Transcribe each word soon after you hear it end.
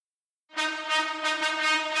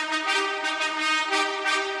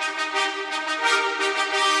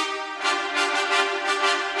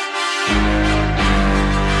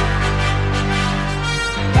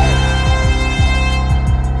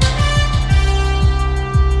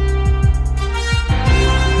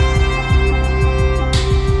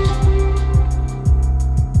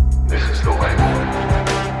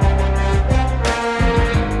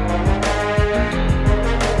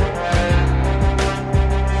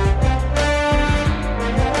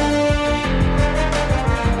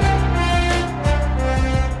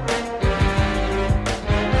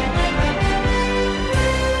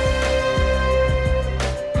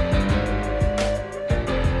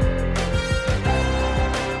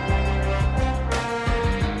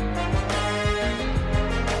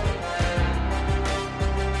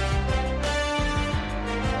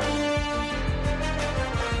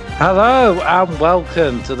Hello and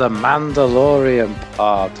welcome to the Mandalorian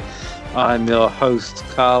Pod. I'm your host,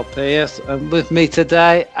 Carl Pierce, and with me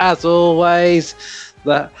today, as always,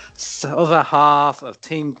 the other half of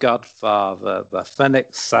Team Godfather, the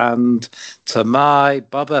Fennec Sand, to my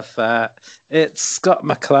Boba Fett. It's Scott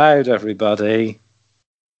McLeod, everybody.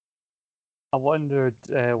 I wondered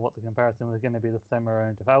what the comparison was going to be this time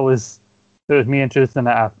around. If it was me introducing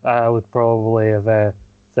it, I would probably have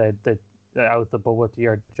said that I was the Boba to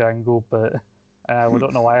your Django, but we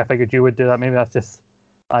don't know why I figured you would do that. Maybe that's just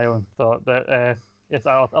my own thought. But yes,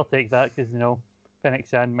 I'll take that because, Fennec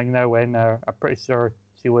Shand Ming-Na Wen, I'm pretty sure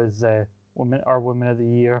she was Woman of the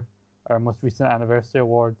Year, our most recent anniversary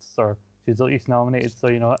awards, or she was at least nominated.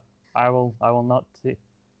 So, what? I will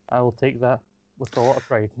take that with a lot of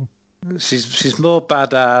pride. She's more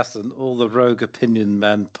badass than all the rogue opinion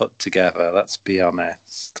men put together, let's be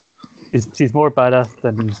honest. She's more badass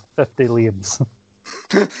than 50 Liams.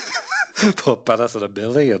 More badass than a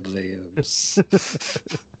million Liams.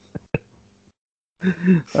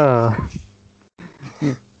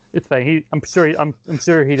 It's fine. I'm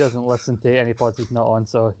sure he doesn't listen to any pods he's not on,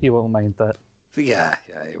 so he won't mind that. Yeah,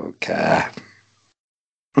 he won't care.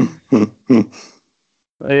 Yeah,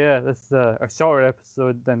 this is a shorter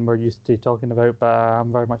episode than we're used to talking about, but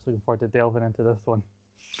I'm very much looking forward to delving into this one.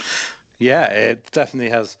 Yeah, it definitely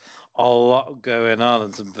has a lot going on,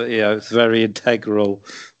 and it's very integral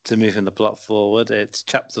to moving the plot forward. It's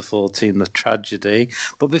chapter 14, the tragedy.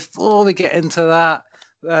 But before we get into that,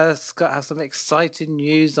 Scott has some exciting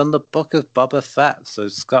news on the Book of Boba Fett. So,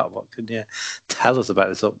 Scott, what can you tell us about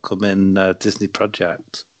this upcoming Disney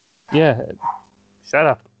project? Yeah, shut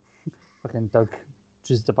up. Fucking Doug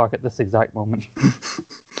chooses to bark at this exact moment.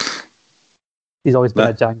 He's always been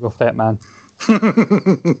a Django Fett man.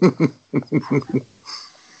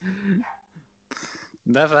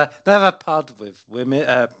 Never pod with women.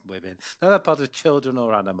 Never pod with children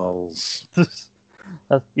or animals.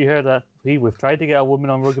 You heard that? We've tried to get a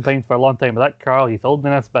woman on Rogue Pines for a long time, but that Carl, he's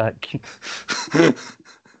holding us back.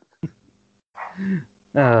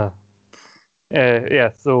 Yeah,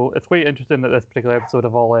 so it's quite interesting that this particular episode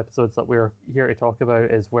of all episodes that we're here to talk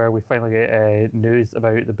about is where we finally get news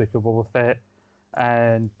about the Book of Boba Fett.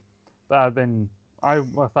 But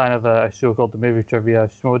I'm a fan of a show called The Movie Trivia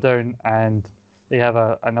Schmodown, and they have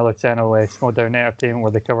another channel, Schmodown Entertainment,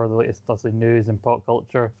 where they cover the latest news and pop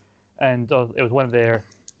culture. And it was one of their,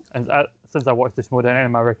 since I watched the Schmodown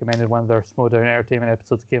anime, I recommended one of their Schmodown Entertainment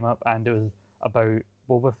episodes came up, and it was about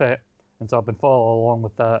Boba Fett, and so I've been following along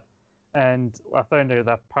with that. And I found out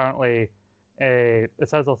that apparently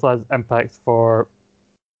this also has impacts for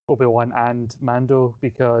Obi-Wan and Mando,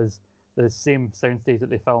 because the same soundstage that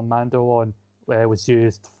they filmed Mando on was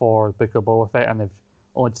used for Book of Boba Fett, and they've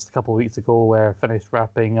only just a couple of weeks ago finished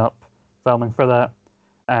wrapping up filming for that.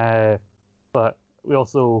 But we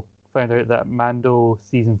also found out that Mando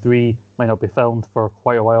Season 3 might not be filmed for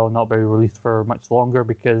quite a while, not be released for much longer,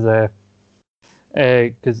 because that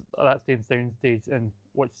same soundstage, and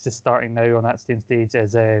what's just starting now on that same stage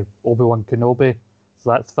is Obi-Wan Kenobi, so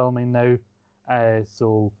that's filming now.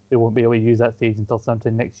 So they won't be able to use that stage until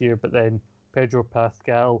sometime next year. But then Pedro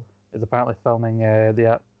Pascal is apparently filming the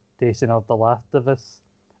adaptation of The Last of Us.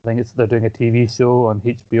 I think they're doing a TV show on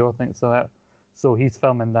HBO, I think so. So he's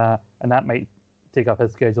filming that, and that might take up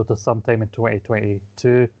his schedule to sometime in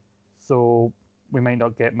 2022. So we might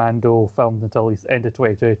not get Mando filmed until at least end of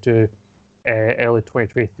 2022, early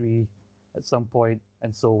 2023 at some point,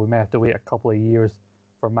 and so we may have to wait a couple of years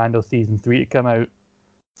for Mando Season 3 to come out.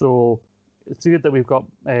 So it's good that we've got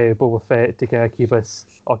Boba Fett to kind of keep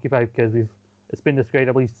us occupied, because it's been described,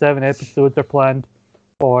 I believe 7 episodes are planned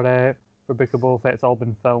for Book of Boba Fett. It's all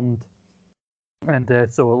been filmed, and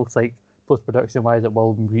so it looks like post-production wise it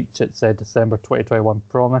will reach its December 2021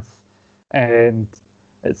 promise, and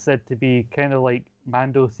it's said to be kind of like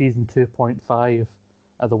Mando Season 2.5.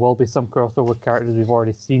 There will be some crossover characters we've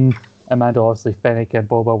already seen in Mando. Obviously Fennec and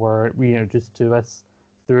Boba were reintroduced to us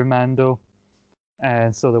through Mando,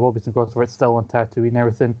 and so there will be some crossover. It's still on Tatooine and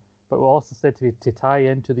everything, but we're also said to tie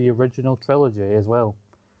into the original trilogy as well,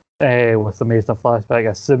 with some flashback,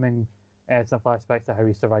 assuming some flashbacks to how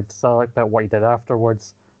he survived the Sarlacc pit, what he did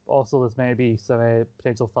afterwards. But also there's maybe some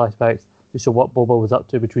potential flashbacks to show what Boba was up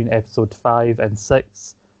to between episode 5 and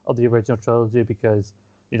 6 of the original trilogy, because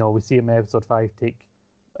we see him in episode 5 take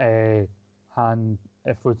Han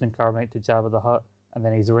frozen carbonite to Jabba the Hutt, and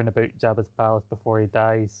then he's around about Jabba's palace before he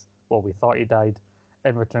dies. Well, we thought he died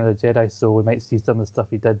in Return of the Jedi, so we might see some of the stuff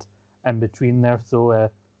he did in between there. So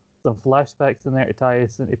some flashbacks in there to tie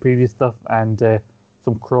us into previous stuff, and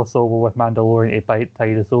some crossover with Mandalorian to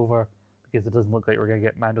tide us over, because it doesn't look like we're going to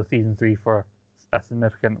get Mando Season 3 for a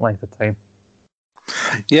significant length of time.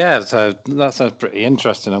 Yeah, so that sounds pretty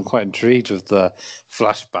interesting. I'm quite intrigued with the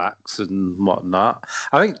flashbacks and whatnot.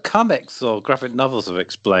 I think comics or graphic novels have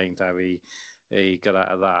explained how he got out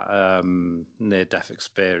of that near-death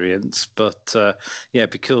experience. But yeah,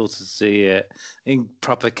 it'd be cool to see it in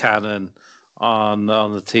proper canon on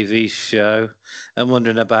the TV show. I'm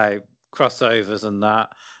wondering about crossovers and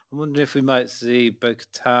that. I'm wondering if we might see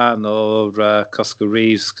Bo-Katan or Cosca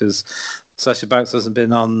Reeves, because Sasha Banks hasn't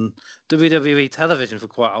been on WWE television for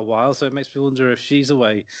quite a while, so it makes me wonder if she's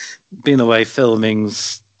been away filming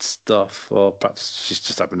stuff, or perhaps she's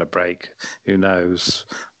just having a break. Who knows?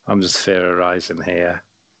 I'm just theorising here.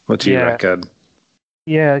 What do you reckon?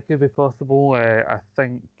 Yeah, it could be possible. I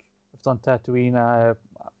think if it's on Tatooine,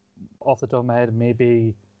 off the top of my head,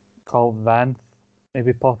 maybe Colt Vanth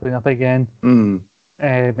maybe popping up again.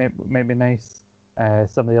 Might be nice.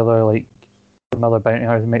 Some of the other some other bounty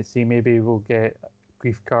hunters we might see. Maybe we'll get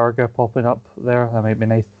Grief Karga popping up there. That might be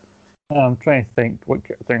nice. I'm trying to think what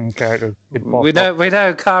certain characters could pop up. We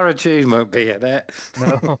know Cara Dune won't be in it.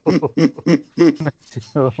 No,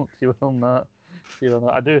 she will not. She will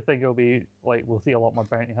not. I do think it'll be we'll see a lot more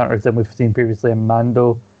bounty hunters than we've seen previously in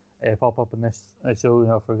Mando pop up in this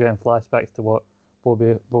show. If we're getting flashbacks to what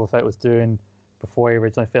Boba Fett was doing before he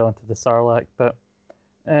originally fell into the Sarlacc.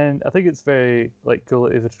 And I think it's very cool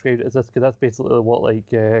that they've described it as this, because that's basically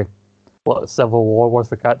what Civil War was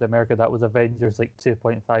for Captain America. That was Avengers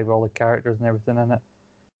 2.5 with all the characters and everything in it.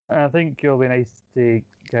 And I think it'll be nice to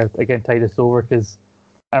again tie this over, because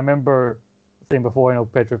I remember saying before,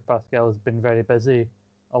 Pedro Pascal has been very busy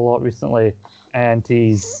a lot recently, and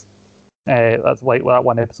he's that's that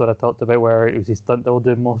one episode I talked about where it was his stunt double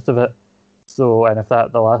doing most of it. So, and if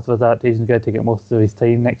the Last of Us adaptation is going to take most of his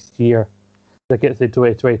time next year, to get to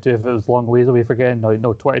 2022, if it was long ways away for again, no,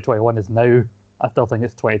 2021 is now. I still think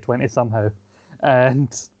it's 2020 somehow.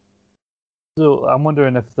 And so I'm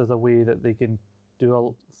wondering if there's a way that they can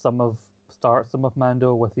do start some of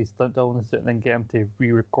Mando with his stunt doubles and then get him to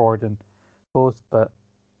re-record and post. But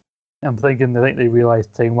I'm thinking they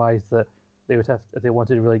realised time-wise that they would have, if they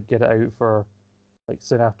wanted to really get it out for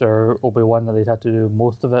soon after Obi-Wan, that they'd have to do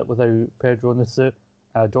most of it without Pedro in the suit.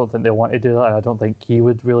 I don't think they want to do that, and I don't think he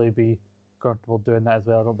would really be comfortable doing that as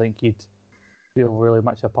well. I don't think he'd feel really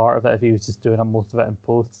much a part of it if he was just doing most of it in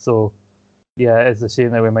post. So yeah, it's a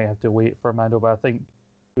shame that we might have to wait for Mando, but I think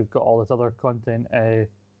we've got all this other content to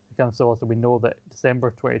come. So also we know that December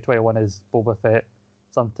 2021 is Boba Fett,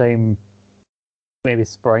 sometime maybe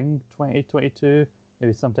spring 2022,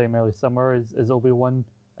 maybe sometime early summer is Obi-Wan,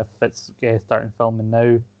 if it's starting filming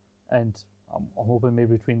now. And I'm hoping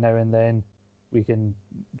maybe between now and then between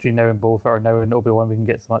now and Boba Fett, or now and Obi-Wan, we can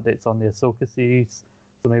get some updates on the Ahsoka series.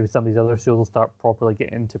 So maybe some of these other shows will start properly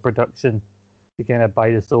getting into production to kind of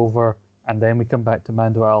buy this over, and then we come back to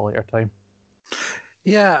Mando at a later time.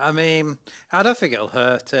 Yeah, I mean, I don't think it'll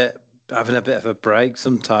hurt it having a bit of a break.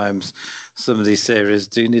 Sometimes some of these series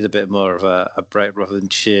do need a bit more of a break rather than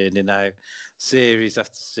churning out series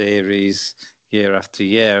after series, year after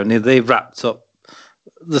year. And they wrapped up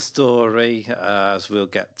the story, as we'll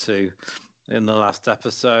get to in the last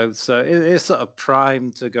episode. So it's sort of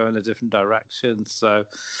primed to go in a different direction. So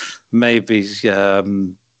maybe a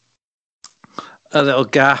little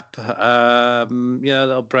gap, a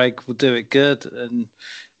little break will do it good. And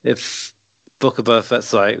if Book of Boba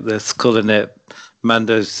Fett's they're calling it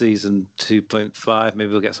Mando Season 2.5,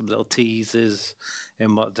 maybe we'll get some little teasers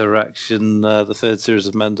in what direction the third series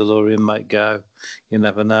of Mandalorian might go. You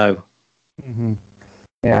never know. Mm-hmm.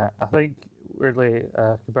 Yeah, I think weirdly,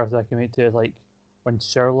 comparison I can make to is when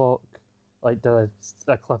Sherlock did a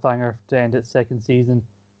cliffhanger to end its second season,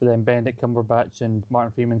 but then Benedict Cumberbatch and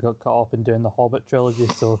Martin Freeman got caught up in doing the Hobbit trilogy,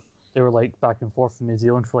 so they were back and forth from New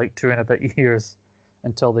Zealand for 2 and a bit years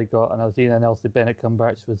until they got another season. And also Benedict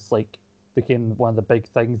Cumberbatch was became one of the big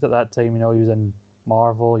things at that time. He was in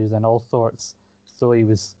Marvel, he was in all sorts, so he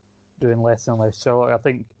was doing less and less Sherlock. I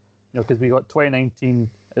think because we got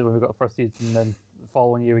 2019 when we got the first season, and then the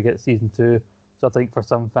following year we get season 2. So I think for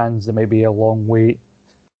some fans it may be a long wait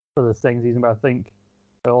for the second season, but I think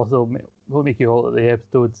it also will make you hope that the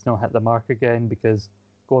episodes hit the mark again, because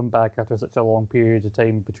going back after such a long period of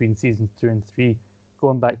time between seasons 2 and 3,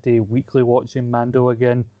 going back to weekly watching Mando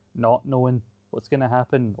again, not knowing what's going to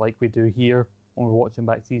happen like we do here when we're watching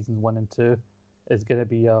back seasons 1 and 2, is going to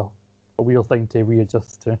be a weird thing to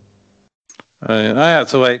readjust to. I had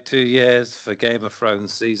to wait 2 years for Game of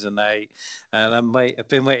Thrones season 8, and I've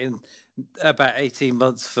been waiting about 18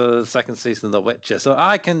 months for the second season of The Witcher, so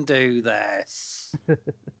I can do this.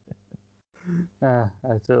 I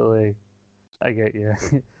get you.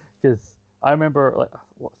 Because I remember, like,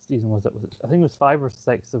 what season was it? I think it was 5 or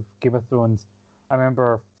 6 of Game of Thrones. I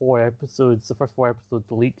remember the first 4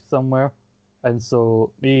 episodes leaked somewhere. And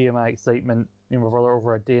so me and my excitement, me and my brother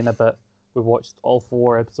over a day and a bit, we watched all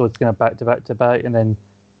 4 episodes kind of back to back to back, and then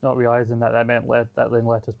not realizing that then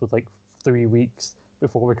left us with like 3 weeks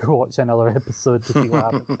before we could watch another episode to see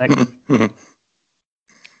what happens next.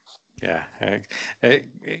 Yeah,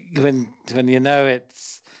 when you know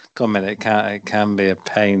it's coming, it can be a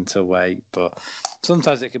pain to wait, but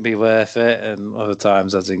sometimes it can be worth it, and other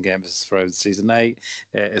times, as in Game of Thrones season 8,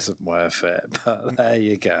 it isn't worth it. But there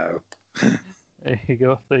you go. There you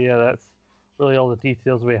go. So yeah, that's really all the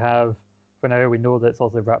details we have for now. We know that it's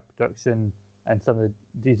also wrap production and some of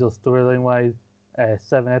the details storyline wise.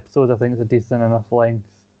 7 episodes, I think, is a decent enough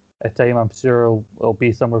length. A time, I'm sure it'll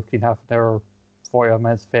be somewhere between half an hour, 40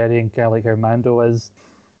 minutes varying, kind of like how Mando is.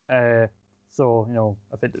 So, you know,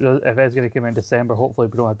 if it is going to come in December, hopefully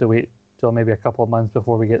we don't have to wait till maybe a couple of months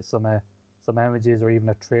before we get some images or even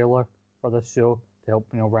a trailer for this show to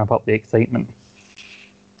help, you know, ramp up the excitement.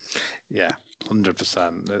 Yeah,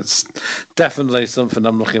 100%. It's definitely something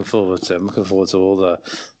I'm looking forward to. I'm looking forward to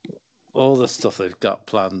all the stuff they've got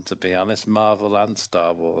planned, to be honest, Marvel and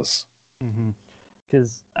Star Wars.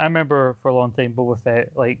 Because I remember for a long time Boba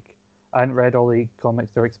Fett, like, I hadn't read all the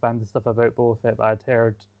comics or expanded stuff about Boba Fett, but I'd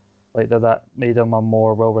heard like that made him a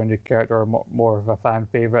more well-rounded character, or more of a fan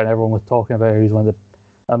favorite, and everyone was talking about how he's one of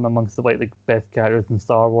the amongst the best characters in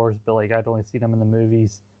Star Wars. But like, I'd only seen him in the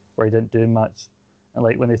movies where he didn't do much. And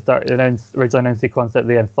like when they originally announced the concept of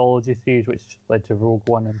the anthology series, which led to Rogue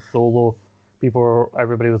One and Solo,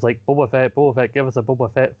 everybody was like, Boba Fett, give us a Boba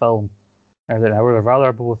Fett film. And then I would have rather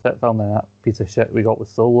a Boba Fett film than that piece of shit we got with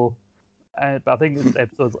Solo. But I think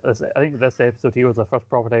this episode here was the first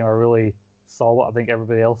proper time I really saw what I think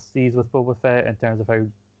everybody else sees with Boba Fett in terms of how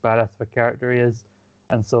badass of a character he is.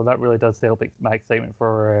 And so that really does help my excitement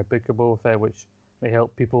for Book of Boba Fett, which may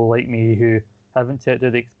help people like me who haven't checked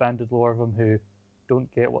out the expanded lore of him, who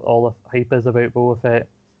don't get what all the hype is about Boba Fett,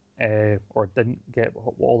 or didn't get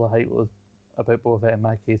what all the hype was about Boba Fett in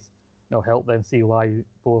my case. You know, help them see why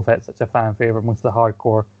Boba Fett's such a fan favorite amongst the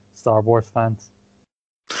hardcore Star Wars fans.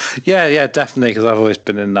 Yeah, definitely, because I've always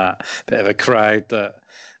been in that bit of a crowd that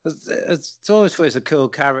it's always thought he's a cool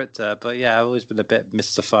character, but yeah, I've always been a bit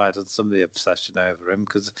mystified on some of the obsession over him,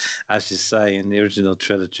 because, as you say, in the original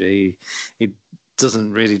trilogy, he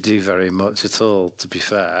doesn't really do very much at all, to be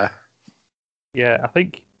fair. Yeah, I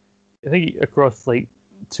think across like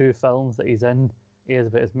 2 films that he's in, he has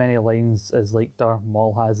about as many lines as like Darth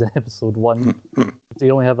Maul has in Episode 1. They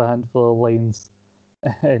only have a handful of lines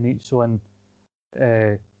in each one.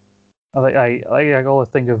 I always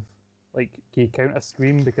think of, like, can you count a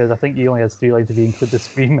scream? Because I think he only has 3 lines if you include the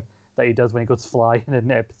scream that he does when he goes flying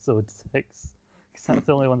in Episode 6. Because that's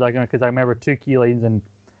the only one that I can. Because I remember 2 key lines in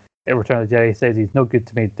Return of the Jedi. He says he's no good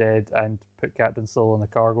to me dead, and put Captain Solo in the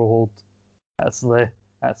cargo hold. That's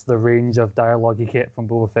the range of dialogue you get from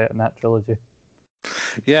Boba Fett in that trilogy.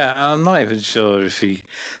 Yeah, I'm not even sure if he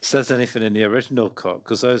says anything in the original cut,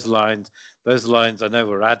 because those lines I know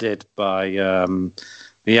were added by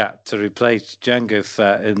the actor who played Jango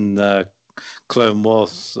Fett in Clone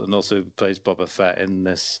Wars, and also plays Boba Fett in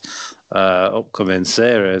this upcoming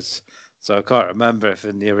series. So I can't remember if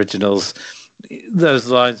in the originals those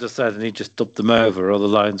lines were said and he just dubbed them over, or the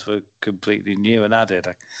lines were completely new and added.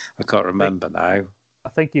 I can't remember now. I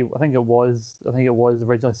think it was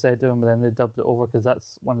originally said to him, but then they dubbed it over, because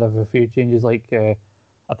that's one of a few changes. Like, I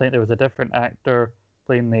think there was a different actor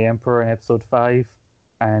playing the Emperor in Episode 5,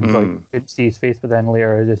 and like couldn't see his face, but then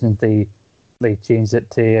later editions they changed it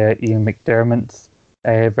to Ian McDermott's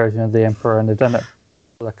version of the Emperor, and they've done it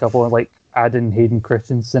with a couple of, like, adding Hayden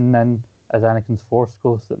Christensen in as Anakin's Force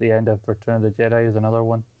Ghost at the end of Return of the Jedi is another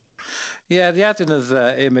one. Yeah, the adding of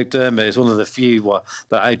Ian McDermott is one of the few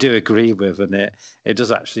that I do agree with, and it does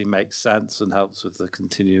actually make sense and helps with the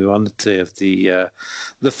continuity of the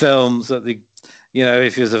films. That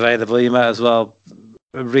if he was available, you might as well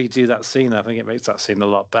redo that scene. I think it makes that scene a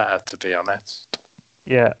lot better, to be honest.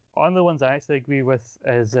 Yeah, one of the ones I actually agree with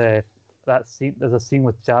is that scene. There's a scene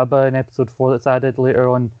with Jabba in Episode 4 that's added later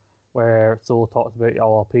on, where Solo talks about,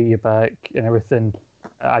 "Oh, I'll pay you back" and everything.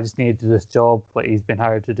 I just need to do this job, what he's been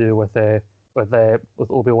hired to do with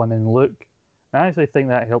Obi-Wan and Luke. And I actually think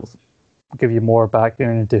that helps give you more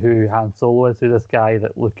background into who Han Solo is, who this guy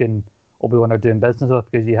that Luke and Obi-Wan are doing business with,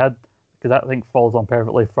 because that I think falls on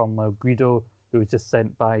perfectly from Greedo, who was just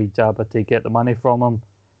sent by Jabba to get the money from him.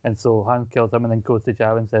 And so Han kills him and then goes to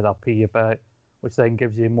Jabba and says, "I'll pay you back," which then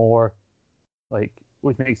gives you more, like,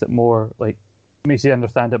 which makes it more, like, makes you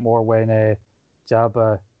understand it more when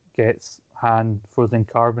Jabba gets Han frozen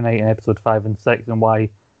carbonite in episode 5 and 6, and why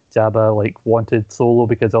Jabba wanted Solo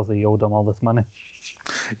because also he owed him all this money.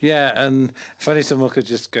 Yeah, and if only someone could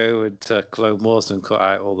just go into Clone Wars and cut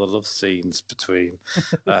out all the love scenes between,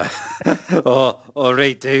 or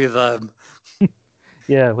redo them.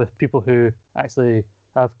 Yeah, with people who actually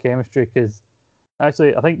have chemistry. Because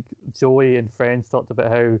actually, I think Joey and Friends talked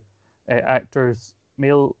about how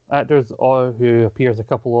male actors or who appear as a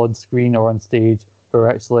couple on screen or on stage who are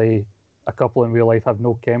actually a couple in real life have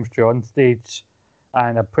no chemistry on stage.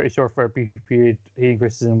 And I'm pretty sure for a brief period, Hayden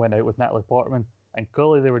Christensen went out with Natalie Portman, and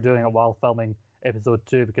clearly they were doing it while filming episode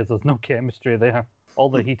 2 because there's no chemistry there. All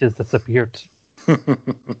the heat has disappeared. Joey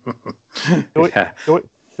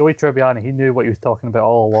Tribbiani, he knew what he was talking about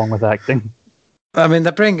all along with acting. I mean,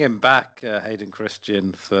 they're bringing back Hayden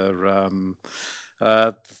Christensen for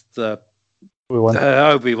the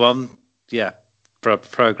Obi-Wan,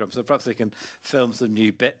 program. So perhaps they can film some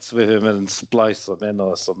new bits with him and splice them in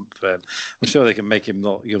or something. I'm sure they can make him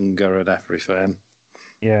look younger and everything.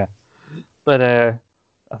 Yeah, but I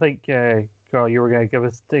think Carl, you were going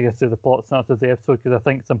to take us through the plot synopsis of the episode, because I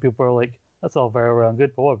think some people are like, "That's all very well and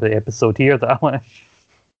good, but what about the episode here that I want?"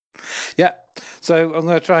 Yeah, so I'm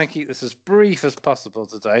going to try and keep this as brief as possible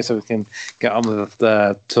today, so we can get on with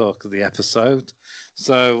the talk of the episode.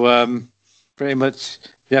 So pretty much.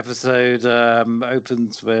 The episode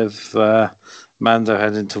opens with Mando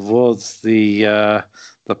heading towards the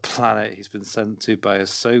planet he's been sent to by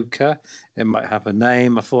Ahsoka. It might have a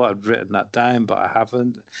name. I thought I'd written that down, but I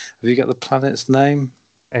haven't. Have you got the planet's name?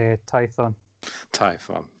 Tython.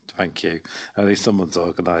 Tython. Thank you. At least someone's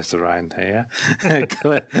organised around here.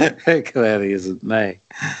 It clearly isn't me.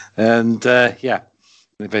 And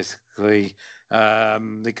basically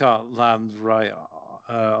they can't land right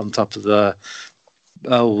on top of the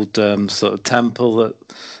old sort of temple that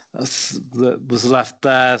was left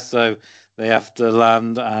there, so they have to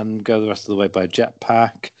land and go the rest of the way by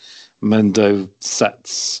jetpack. Mando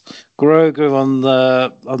sets Grogu on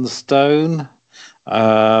the stone,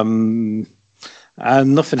 and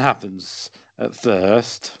nothing happens at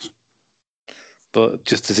first. But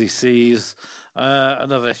just as he sees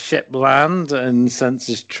another ship land and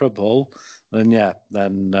senses trouble, then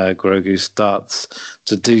Grogu starts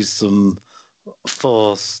to do some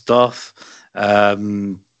Force stuff.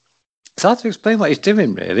 It's hard to explain what he's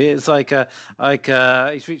doing, really. It's like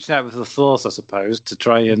he's reaching out with the Force, I suppose, to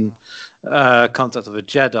try and contact with a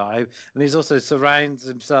Jedi, and he's also surrounds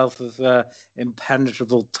himself with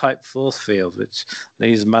impenetrable type force field, which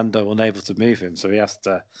leaves Mando unable to move him. So he has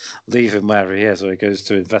to leave him where he is, or he goes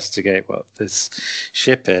to investigate what this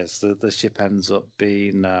ship is. The ship ends up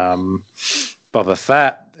being Boba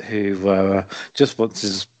Fett, who just wants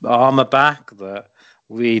his armor back that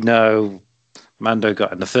we know Mando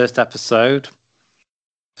got in the first episode.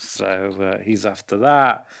 So he's after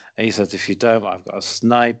that. And he says, if you don't, I've got a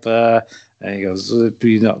sniper. And he goes,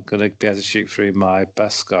 you're not going to be able to shoot through my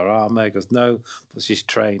Beskar armor. He goes, no, but she's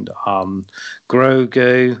trained on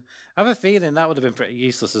Grogu. I have a feeling that would have been pretty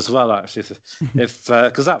useless as well, actually, if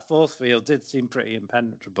because that force field did seem pretty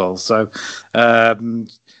impenetrable. So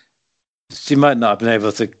she might not have been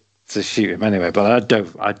able to shoot him anyway, but I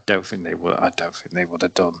don't think they would. I don't think they would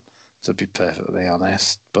have done, to be perfectly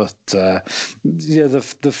honest. But the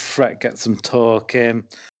threat gets them talking,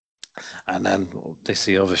 and then they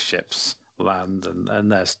see other ships land, and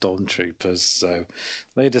they're stormtroopers. So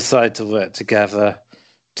they decide to work together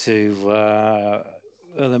to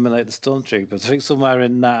eliminate the stormtroopers. I think somewhere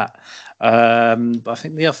in that, but I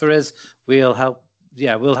think the offer is we'll help.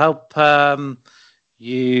 Yeah, we'll help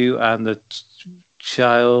you and the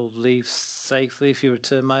child leave safely if you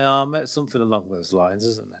return my armor. It's something along those lines,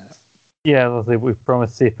 isn't it? Yeah, we've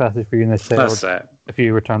promised safe passage for you and the child. That's it. If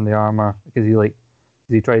you return the armor, because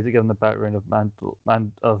he tries to give him the background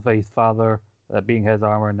of his father, being his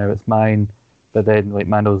armor, now it's mine. But then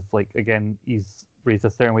Mando's again, he's raised a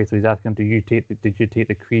certain way, so he's asking, did you take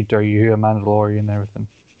the creed? Are you a Mandalorian and everything?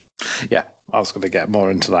 Yeah, I was going to get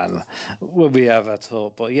more into that when we have a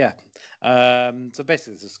talk, but yeah. So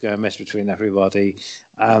basically, it's a skirmish between everybody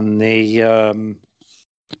and the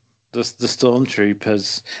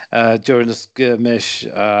stormtroopers. During the skirmish,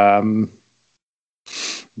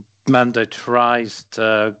 Mando tries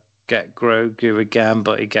to get Grogu again,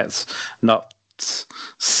 but he gets knocked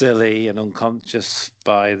silly and unconscious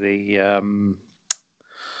by the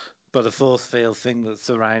force field thing that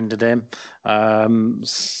surrounded him.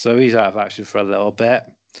 So he's out of action for a little bit.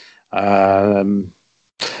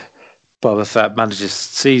 Boba Fett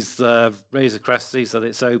sees the Razor Crest, sees that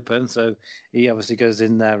it's open, so he obviously goes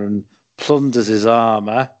in there and plunders his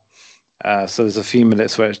armor. So there's a few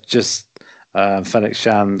minutes where it's just Fennec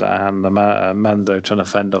Shand and Mando trying to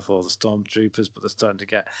fend off all the stormtroopers, but they're starting to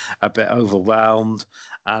get a bit overwhelmed.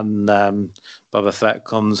 And Boba Fett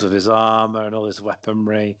comes with his armor and all his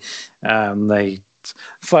weaponry, and they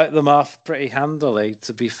fight them off pretty handily,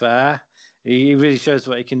 to be fair. He really shows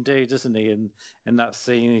what he can do, doesn't he? In that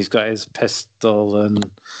scene, he's got his pistol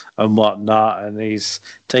and whatnot, and he's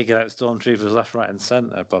taking out stormtroopers left, right, and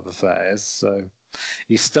centre. Boba Fett is, so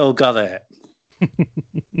he's still got it.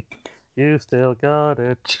 You still got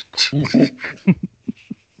it.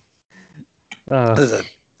 The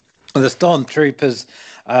stormtroopers,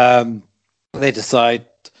 they decide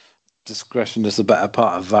discretion is the better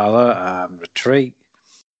part of valor and retreat.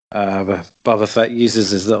 Boba Fett uses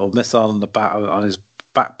his little missile on his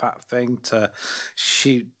backpack thing to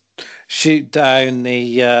shoot down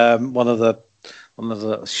the one of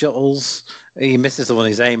the shuttles. He misses the one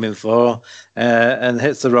he's aiming for and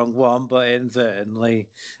hits the wrong one, but it inadvertently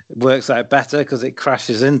works out better because it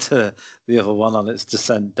crashes into the other one on its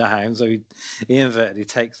descent down. So he inadvertently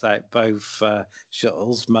takes out both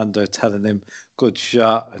shuttles. Mando telling him, "Good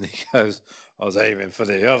shot," and he goes, "I was aiming for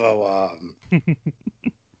the other one."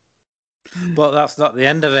 But that's not the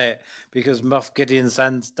end of it, because Moff Gideon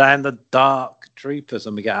sends down the Dark Troopers,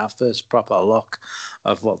 and we get our first proper look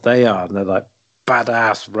of what they are. And they're like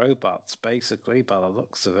badass robots, basically, by the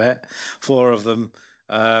looks of it. 4 of them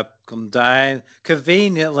come down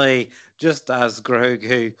conveniently just as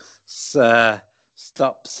Grogu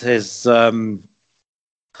stops his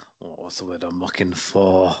what's the word I'm looking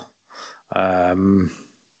for?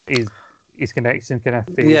 His connection kind of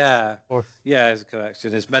fades. His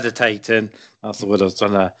connection is meditating. That's the word I was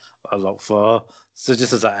trying to look for. So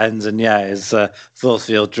just as that ends, and his force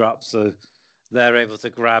field drops, so they're able to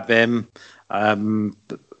grab him and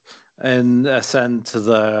ascend to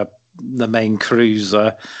the main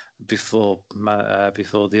cruiser before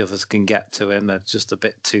the others can get to him. They're just a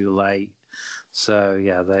bit too late. So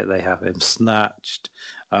they have him snatched.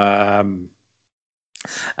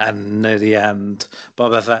 And near the end,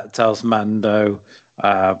 Boba Fett tells Mando,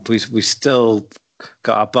 "We still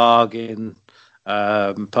got a bargain,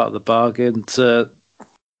 part of the bargain to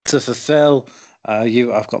fulfill.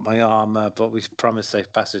 I've got my armor, but we've promised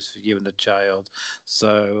safe passage for you and the child.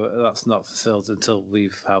 So that's not fulfilled until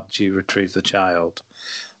we've helped you retrieve the child."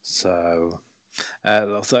 So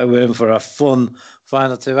we're in for a fun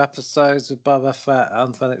final 2 episodes with Boba Fett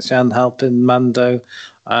and Fennec Shand helping Mando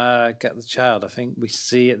get the child. I think we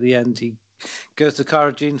see at the end he goes to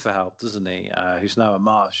Cara Dune for help, doesn't he? Who's now a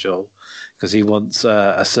marshal, because he wants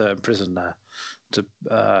a certain prisoner to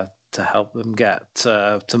help them get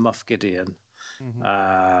to Moff Gideon.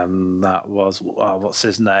 Mm-hmm. That was what's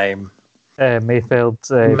his name? Mayfeld.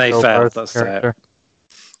 Mayfeld, that's it.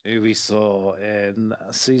 Who we saw in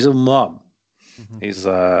season 1. Mm-hmm. He's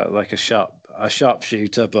like a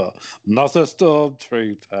sharpshooter, but not a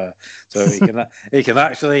stormtrooper, so he can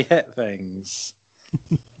actually hit things.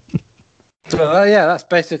 So that's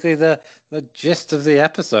basically the gist of the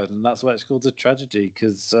episode, and that's why it's called a tragedy,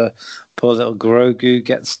 because poor little Grogu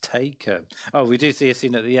gets taken. Oh, we do see a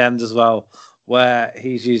scene at the end as well, where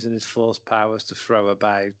he's using his force powers to throw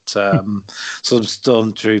about some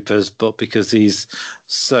stormtroopers, but because he's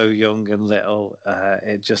so young and little,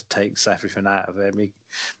 it just takes everything out of him.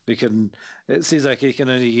 It seems like he can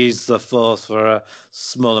only use the force for a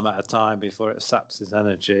small amount of time before it saps his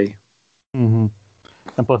energy. Mm-hmm.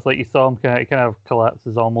 And plus, like you saw him, he kind of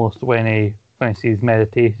collapses almost when he sees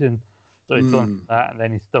meditation. So he's going that, and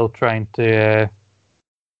then he's still trying to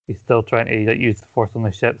use the force on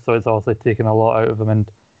the ship. So it's also taking a lot out of him.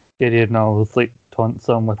 And Gideon always taunts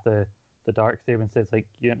him with the dark saber and says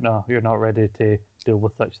you're not ready to deal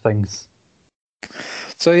with such things.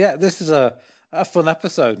 So this is a fun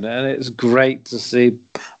episode, and it's great to see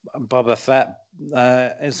Boba Fett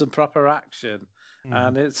in some proper action.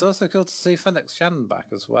 And it's also cool to see Fennec Shand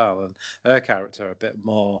back as well, and her character a bit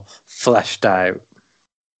more fleshed out.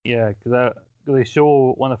 Yeah, because they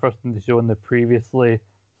show one of the first things they show in the previously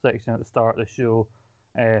section at the start of the show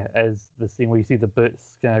is the scene where you see the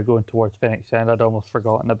boots kind of going towards Fennec Shand. I'd almost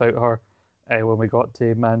forgotten about her when we got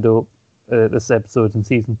to Mando this episode in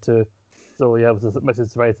season 2. So it was as much a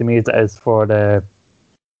surprise to me as it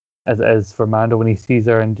is for Mando when he sees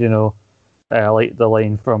her, and I like the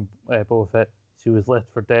line from Boba Fett. She was left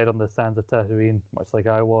for dead on the sands of Tatooine, much like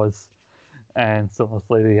I was. And so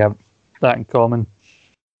mostly they have that in common.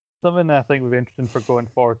 Something I think would be interesting for going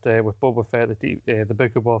forward with Boba Fett, the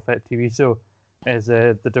Book of Boba Fett TV show, is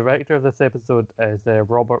the director of this episode is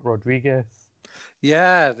Robert Rodriguez.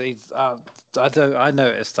 Yeah, I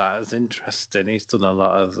noticed that. It's interesting. He's done a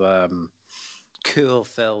lot of cool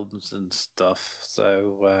films and stuff.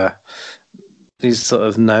 So he's sort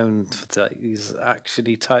of known for these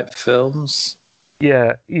actiony type films.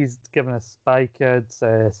 Yeah, he's given us Spy Kids,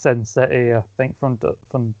 Sin City, I think from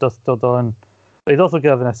Dusk Till Dawn. But he's also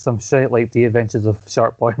given us some shit like The Adventures of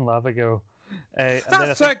Shark Boy and Lava Girl.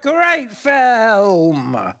 That's a great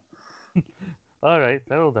film! All right,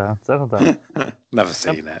 settle down. Never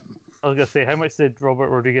seen it. I was going to say, how much did Robert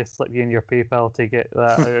Rodriguez slip you in your PayPal to get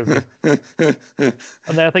that out of you?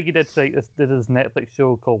 And then I think he did like this Netflix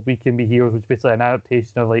show called We Can Be Heroes, which is basically an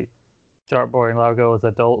adaptation of like Shark Boy and Lava Girl as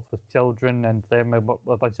adults with children, and then a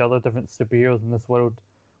bunch of other different superheroes in this world,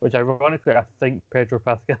 which ironically I think Pedro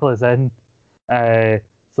Pascal is in.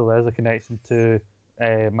 So there's a connection to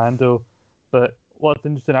Mando. But what's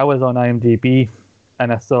interesting, I was on IMDb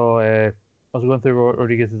and I saw, I was going through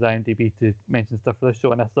Rodriguez's IMDb to mention stuff for this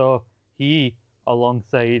show, and I saw he,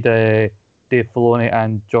 alongside Dave Filoni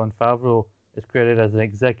and Jon Favreau, is credited as an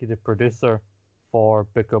executive producer for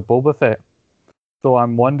Book of Boba Fett. So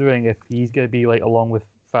I'm wondering if he's going to be like along with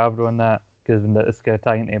Favreau in that, because it's going to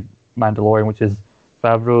tie into Mandalorian, which is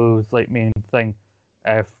Favreau's like main thing.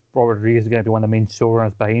 If Robert Rodriguez is going to be one of the main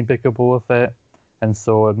showrunners behind Book of Boba Fett, and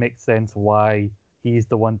so it makes sense why he's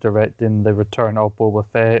the one directing the Return of Boba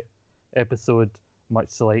Fett episode,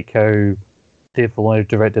 much like how Dave Filoni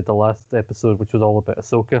directed the last episode, which was all about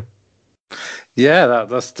Ahsoka. Yeah,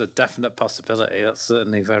 that's the definite possibility. That's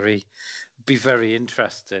certainly be very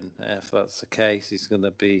interesting if that's the case. He's going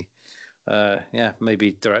to be,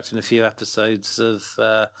 maybe directing a few episodes of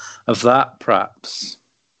that, perhaps.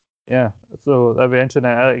 Yeah, so that'd be interesting.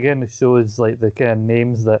 Again, it shows like the kind of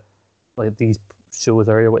names that like these shows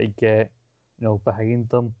are able to get, behind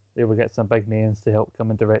them. They will get some big names to help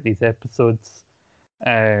come and direct these episodes.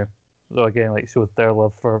 So again, like shows their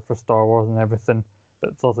love for Star Wars and everything.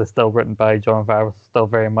 But it's also still written by Jon Favreau, still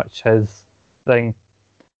very much his thing.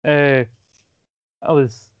 I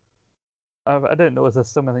didn't know if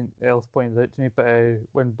something else pointed out to me, but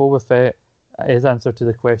when Boba Fett, his answer to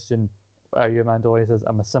the question, "Are you a Mandalorian?" says,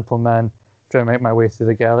 "I'm a simple man trying to make my way through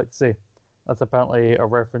the galaxy." That's apparently a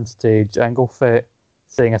reference to Jango Fett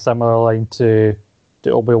saying a similar line to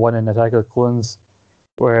Obi-Wan in Attack of the Clones,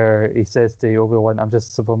 where he says to Obi-Wan, "I'm just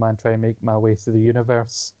a simple man trying to make my way through the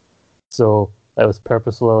universe." So that was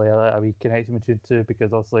purposefully a wee connection between the two,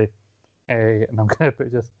 because obviously, and I'm going to put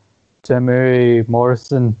just Temuera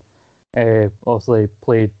Morrison obviously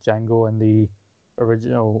played Jango in the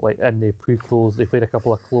original, like in the prequels. They played a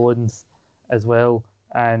couple of clones as well,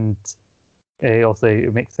 and also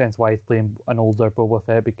it makes sense why he's playing an older Boba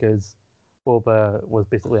Fett, because Boba was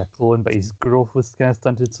basically a clone, but his growth was kind of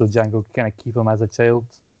stunted, so Jango could kind of keep him as a child,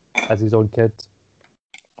 as his own kid.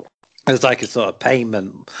 It was like a sort of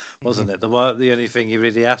payment, wasn't it? The only thing he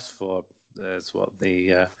really asked for is what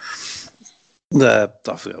I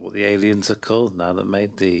forget what the aliens are called now that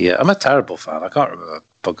made the. I'm a terrible fan. I can't remember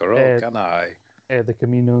bugger all, can I? The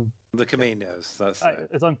Camino. The Caminos. That's it.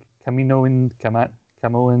 It's on Caminoans.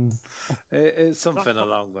 It's something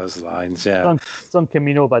along those lines. Yeah. It's on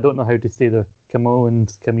Camino, but I don't know how to say the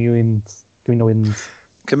Caminoans. Kimono.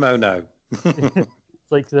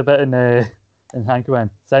 It's like the bit in Hankerman.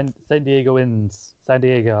 San Diegoans. San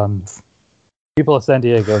Diegans. People of San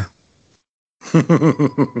Diego.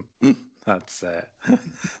 That's it.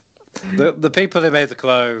 The people who made the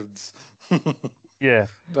clothes. Yeah.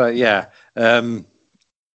 But yeah.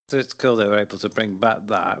 So it's cool they were able to bring back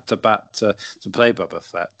that to play Boba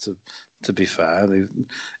Fett. To be fair,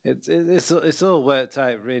 it's all worked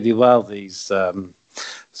out really well, these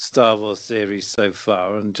Star Wars series so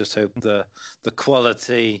far, and just hope the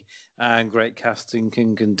quality and great casting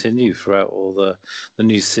can continue throughout all the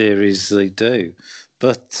new series they do.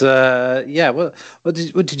 But what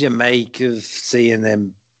did you make of seeing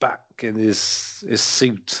him back in his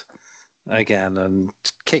suit again and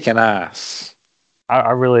kicking ass?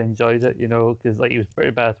 I really enjoyed it, because like he was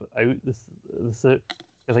pretty bad without the suit.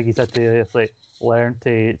 I think he's had to learn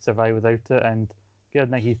to survive without it, and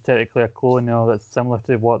given that he's technically a clone, that's similar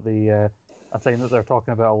to what a thing that they're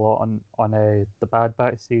talking about a lot on the Bad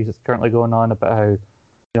Batch series that's currently going on, about how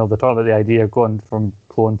they're talking about the idea of going from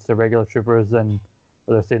clones to regular troopers, and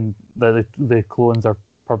they're saying that the clones are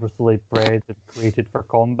purposely bred and created for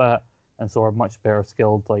combat, and so are much better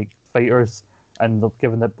skilled like fighters. And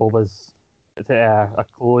given that Boba's a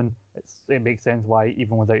clone, it makes sense why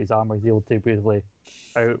even without his armor he's able to basically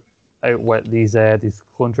outwit these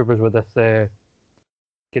clone troopers with this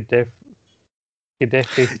Gaddafi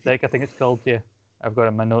stick, I think it's called. Yeah, I've got it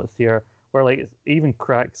in my notes here, where like it even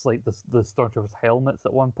cracks like the stormtroopers' helmets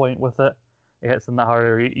at one point with it. It hits them that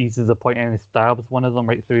hard, he uses the point and he stabs one of them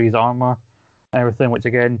right through his armor and everything, which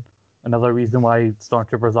again, another reason why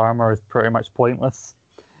Stormtrooper's armor is pretty much pointless.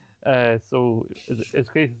 So it's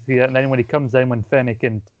great to see that. And then when he comes in, when Fennec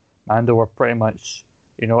and Mando are pretty much,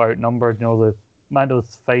 outnumbered, the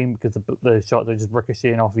Mando's fine because the shots are just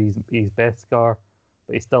ricocheting off his Beskar,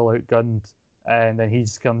 but he's still outgunned. And then he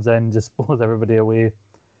just comes in, just blows everybody away.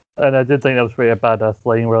 And I did think that was pretty a badass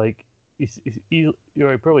line where, like, he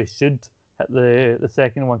probably should hit the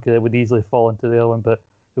second one because it would easily fall into the other one, but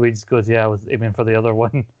the way he just goes, yeah, I was aiming for the other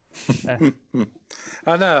one. I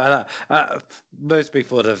know. Most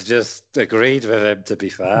people would have just agreed with him, to be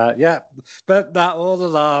fair. Yeah, but that all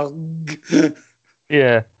along.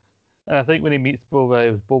 Yeah. And I think when he meets Boba,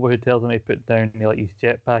 it was Boba who tells him to put down his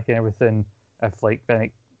jetpack and everything. If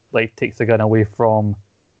Fennec takes the gun away from,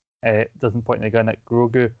 doesn't point the gun at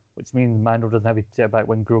Grogu, which means Mando doesn't have his jetpack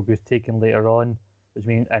when Grogu's taken later on, which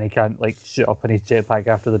means and he can't shoot up in his jetpack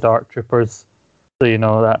after the Dark Troopers. So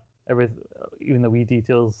that even the wee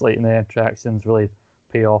details in the interactions really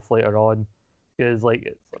pay off later on, because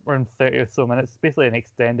it's around 30 or so minutes. It's basically an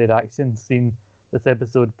extended action scene this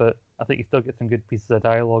episode, but I think you still get some good pieces of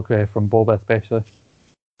dialogue from Boba especially.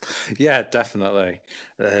 Yeah, definitely.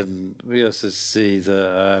 We also see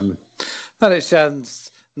that Fennec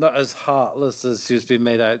Shan's not as heartless as she's been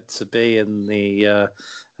made out to be in the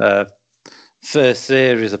first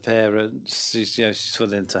series appearance. She's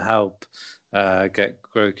willing to help get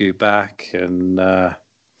Grogu back, and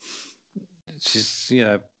she's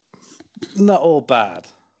not all bad.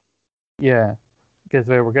 Yeah, because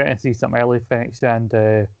we're getting to see some early Fennec Shand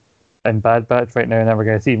in Bad Batch right now, and then we're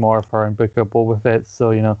going to see more of her in Book of Boba Fett.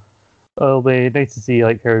 So it'll be nice to see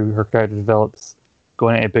how her character develops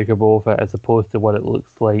going into Book of Boba Fett as opposed to what it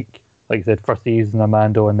looks like. Like I said, first using the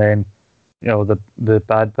Mando, and then the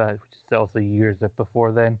Bad Batch, which is also years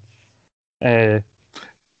before then. I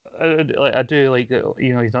do like that.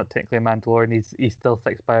 He's not technically a Mandalorian. He's still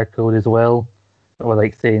sticks by our code as well.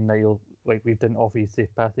 Or saying that we didn't offer you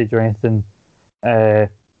safe passage or anything.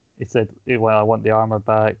 He said, "Well, I want the armor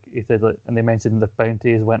back." He said, and they mentioned the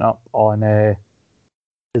bounties went up on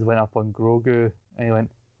Grogu, and he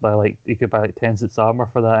went, "By you could buy 10 suits armor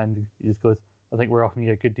for that," and he just goes, "I think we're offering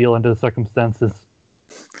you a good deal under the circumstances."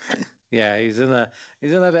 Yeah, he's in a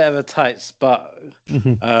bit of a tight spot,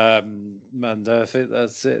 Mando. I think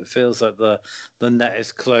that's it. It feels like the net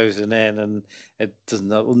is closing in, and it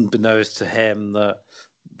doesn't. Unbeknownst to him,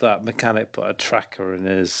 that mechanic put a tracker in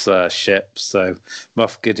his ship, so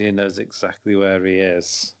Moff Gideon knows exactly where he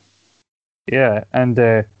is. Yeah, and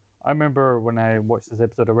I remember when I watched this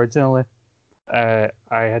episode originally, I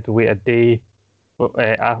had to wait a day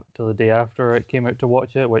till the day after it came out to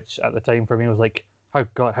watch it, which at the time for me was like, "Oh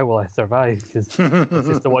God, how will I survive?" Because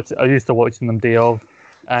I used to watching them day of,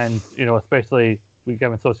 and especially we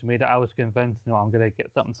given social media, I was convinced, I'm going to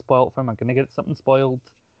get something spoiled from. I'm going to get something spoiled.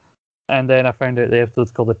 And then I found out the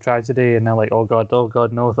episode's called The Tragedy, and they're like, oh God,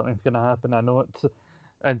 no, something's going to happen, I know it.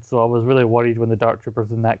 And so I was really worried when the Dark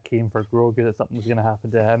Troopers and that came for Grogu that something was going to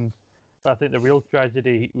happen to him. But I think the real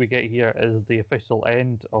tragedy we get here is the official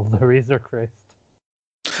end of the Razor Crest.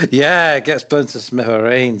 Yeah, it gets burnt to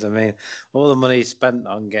smithereens. I mean, all the money spent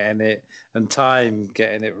on getting it and time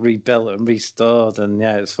getting it rebuilt and restored, and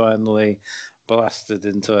it's finally blasted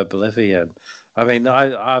into oblivion. I mean,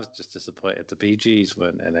 I was just disappointed the BGs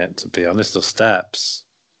weren't in it, to be honest, or Steps.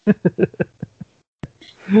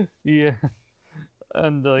 Yeah.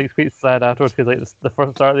 And it's quite sad afterwards because the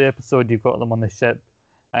first start of the episode, you've got them on the ship,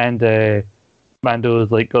 and Mando's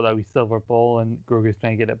got that wee silver ball, and Grogu's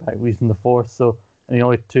trying to get it back using the Force. So, and the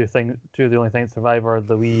only two of the only things that survive are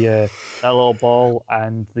the wee that little ball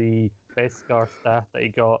and the Beskar staff that he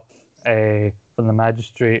got from the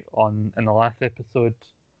Magistrate in the last episode.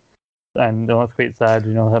 And it's quite sad,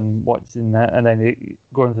 him watching that, and then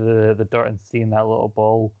going to the dirt and seeing that little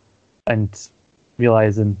ball, and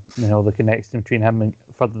realizing the connection between him and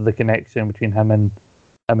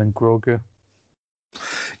Grogu.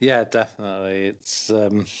 Yeah, definitely. It's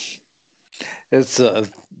sort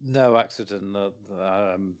of no accident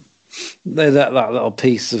that that little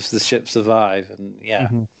piece of the ship survive, and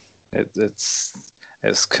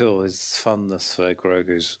it's cool. His fondness for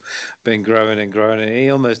Grogu's been growing and growing, and he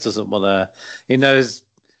almost doesn't want to. He knows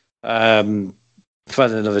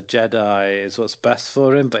finding another Jedi is what's best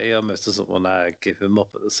for him, but he almost doesn't want to give him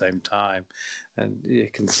up at the same time. And you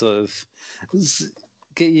can sort of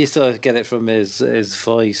get it from his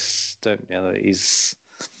voice, don't you?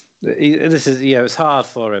 It's hard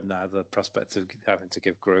for him now, the prospect of having to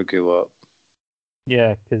give Grogu up.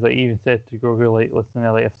 Yeah, because he even said to Grogu, listen,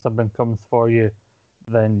 if someone comes for you,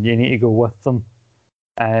 then you need to go with them.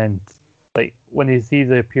 And when you see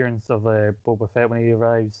the appearance of Boba Fett when he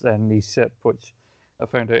arrives in his ship, which I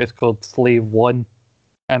found out is called Slave One,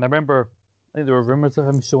 and I remember I think there were rumors of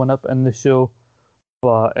him showing up in the show,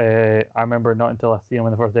 but I remember not until I seen him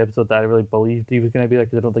in the first episode that I really believed he was going to be there,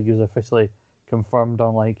 because I don't think he was officially confirmed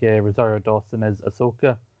on like Rosario Dawson as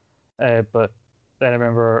Ahsoka. But then I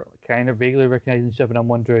remember kind of vaguely recognizing Ship, and I'm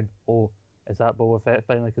wondering, oh, is that Boba Fett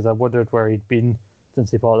finally? Because I wondered where he'd been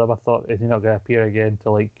since he popped up. I thought, is he not going to appear again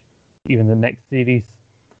to like even the next series?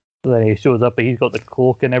 So then he shows up, but he's got the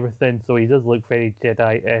cloak and everything, so he does look very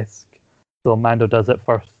Jedi-esque. So Mando does at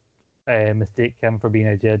first mistake him for being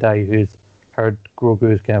a Jedi who's heard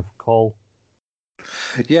Grogu's kind of call.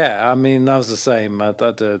 Yeah, I mean, that was the same. I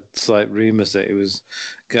had slight rumours that he was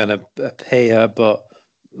going to appear, but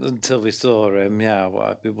until we saw him,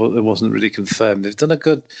 it wasn't really confirmed. They've done a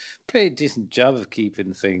pretty decent job of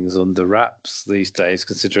keeping things under wraps these days,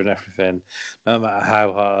 considering everything. No matter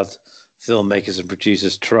how hard filmmakers and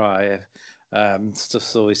producers try,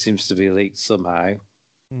 stuff always seems to be leaked somehow.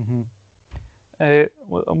 Mm-hmm.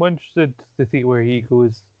 I'm interested to see where he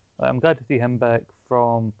goes. I'm glad to see him back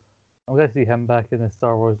I'm glad to see him back in the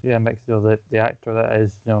Star Wars mix. The actor that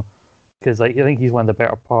is, because like I think he's one of the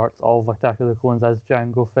better parts of Attack of the Clones as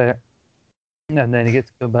Jango Fett, and then he gets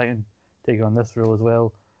to come back and take on this role as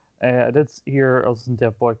well. I listened to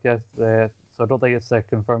a podcast, so I don't think it's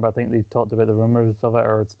confirmed, but I think they talked about the rumors of it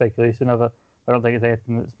or speculation of it. I don't think it's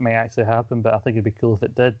anything that may actually happen, but I think it'd be cool if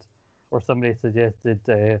it did. Or somebody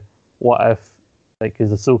suggested, what if, like,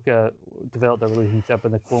 because Ahsoka developed a relationship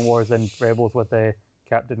in the Clone Wars and Rebels with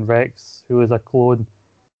Captain Rex, who was a clone,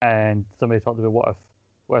 and somebody talked about what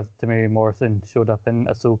if Tamiri Morrison showed up in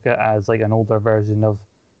Ahsoka as like an older version of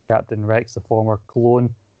Captain Rex, the former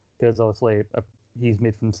clone, because obviously he's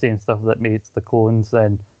made from the same stuff that makes the clones,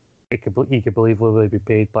 then he could believably be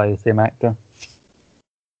paid by the same actor.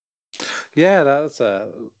 Yeah, that's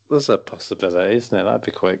a possibility, isn't it? That'd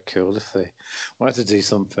be quite cool if they wanted to do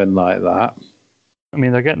something like that. I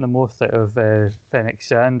mean, they're getting the most out of Fennec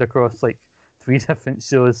Shand across like 3 different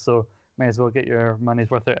shows, so may as well get your money's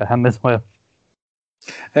worth out of him as well.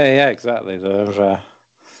 Yeah, exactly.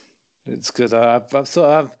 It's good. I've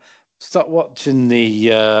stopped watching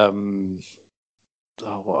the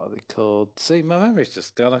what are they called? See, my memory's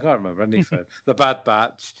just gone. I can't remember anything. The Bad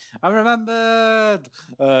Batch. I remembered.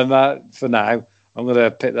 For now, I'm going to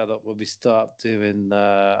pick that up when we start doing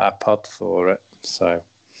our pod for it. So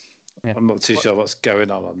yeah. I'm not too sure what's going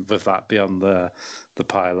on with that beyond the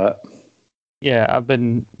pilot. Yeah, I've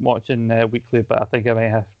been watching weekly, but I think I might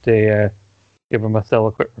have to give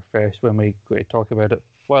myself a quick refresh when we go to talk about it.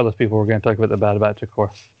 While there's people, we're going to talk about the Bad Batch, of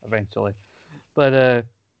course, eventually. But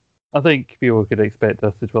I think people could expect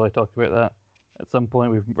us to really talk about that at some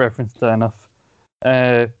point. We've referenced that enough.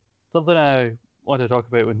 Something I want to talk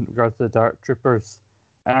about in regards to the Dark Troopers.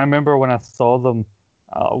 And I remember when I saw them,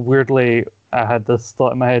 weirdly, I had this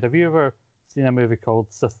thought in my head. Have you ever seen a movie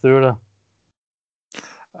called Sathura?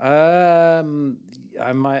 I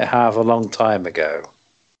might have a long time ago.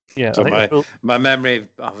 Yeah, so my memory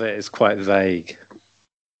of it is quite vague.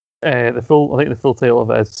 I think the full title of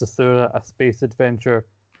it is Sathura: A Space Adventure,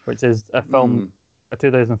 which is a film, a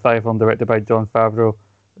 2005 film directed by Jon Favreau.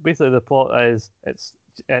 Basically, the plot is it's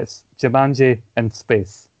Jumanji in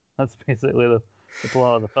space. That's basically the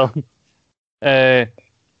plot of the film. It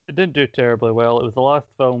didn't do terribly well. It was the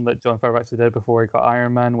last film that Jon Favreau actually did before he got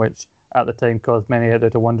Iron Man, which at the time caused many out there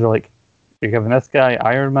to wonder, like, you're giving this guy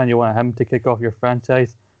Iron Man, you want him to kick off your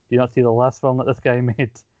franchise? Do you not see the last film that this guy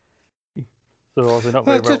made? So obviously not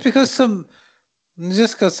very well. Just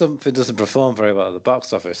because something doesn't perform very well at the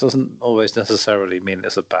box office doesn't always necessarily mean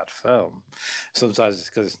it's a bad film. Sometimes it's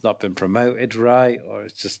because it's not been promoted right, or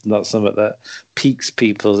it's just not something that piques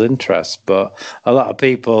people's interest. But a lot of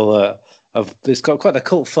people it's got quite a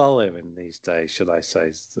cult following these days, should I say?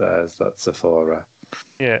 That's Sathura.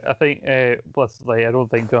 Yeah, I think. Plus, like, I don't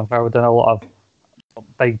think Jon Favreau done a lot of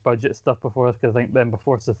big budget stuff before this, because I think then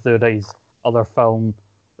before Sathura, his other film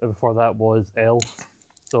before that was Elf.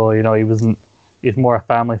 So he's more a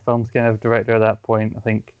family films kind of director at that point. I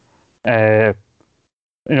think,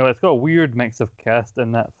 it's got a weird mix of cast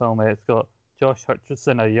in that film. It's got Josh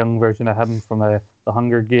Hutcherson, a young version of him from the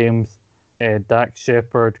Hunger Games, Dax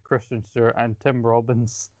Shepard, Kristen Stewart, and Tim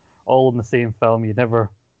Robbins, all in the same film. You never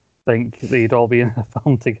think they'd all be in a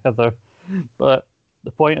film together. But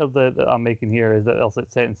the point of that I'm making here is that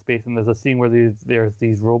it's set in space, and there's a scene where there's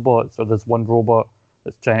these robots, or there's one robot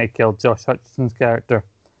that's trying to kill Josh Hutcherson's character.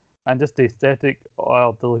 And just the aesthetic,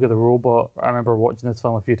 the look of the robot. I remember watching this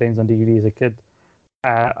film a few times on DVD as a kid.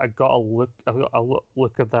 I got a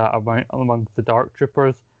look at that among the Dark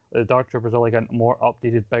Troopers. The Dark Troopers are like a more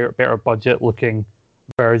updated, better budget looking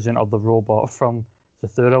version of the robot from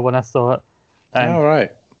Sathura when I saw it. And all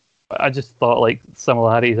right. I just thought like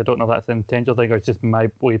similarities. I don't know if that's an intentional thing or it's just my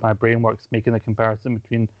way my brain works, making the comparison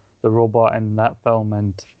between the robot in that film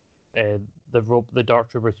and the Dark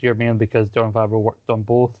Troopers here, mainly because Jon Favreau worked on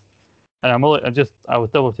both. And I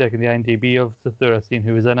was double checking the IMDb of Zathura, seeing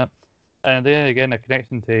who was in it, and then again a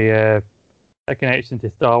connection to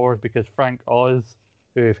Star Wars because Frank Oz,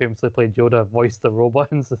 who famously played Yoda, voiced the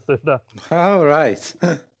robot in Zathura. Oh, right.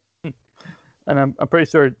 And I'm pretty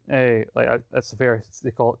sure that's fair.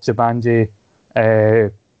 They call it Jumanji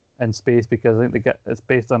in space because I think it's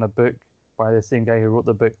based on a book by the same guy who wrote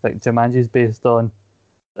the book that Jumanji's based on,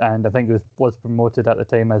 and I think it was promoted at the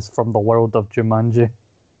time as From the World of Jumanji.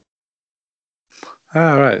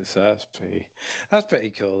 All right, so that's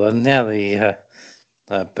pretty cool. And now the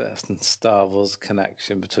Star Wars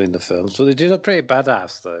connection between the films, but they do look pretty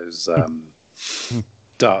badass. Those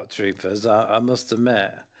Dark Troopers, I must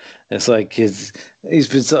admit. It's like he's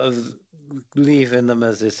been sort of leaving them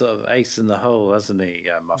as this sort of ace in the hole, hasn't he,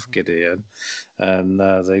 Moff Gideon? And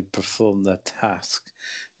they perform their task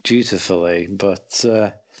dutifully. But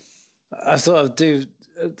I sort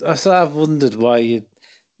of wondered why you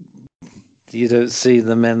don't see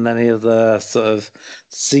them in any of the sort of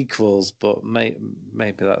sequels, but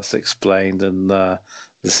maybe that's explained in the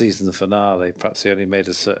season finale. Perhaps he only made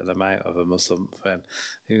a certain amount of them or something.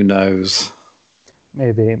 Who knows?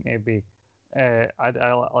 Maybe. I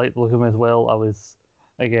like Lucas as well. I was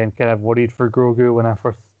again kind of worried for Grogu when I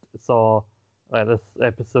first saw this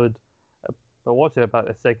episode, but watching it about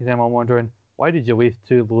the second time, I'm wondering why did you waste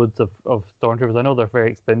 2 loads of stormtroopers? I know they're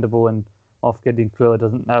very expendable, and Moff Gideon clearly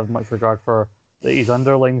doesn't have much regard for his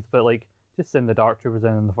underlings, but like just send the Dark Troopers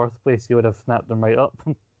in the first place, you would have snapped them right up.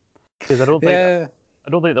 Because I don't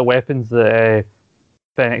think the weapons that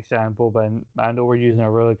Fennec, Shan, Boba, and Mando were using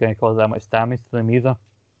are really going to cause that much damage to them either.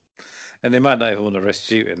 And they might not even want to risk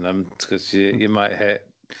shooting them because you might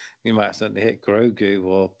accidentally hit Grogu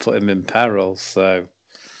or put him in peril. So,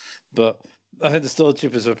 but I think the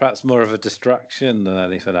stormtroopers were perhaps more of a distraction than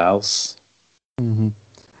anything else. Mm-hmm.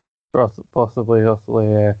 Possibly,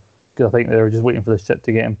 because I think they were just waiting for the ship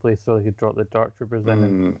to get in place so they could drop the Dark Troopers in.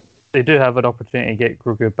 And they do have an opportunity to get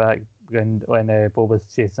Grogu back when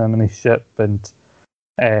Boba's chasing him in his ship, and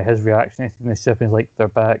his reaction is in the ship is like they're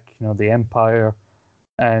back, the Empire,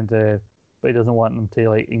 and but he doesn't want them to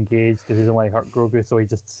like engage because he doesn't want to hurt Grogu, so he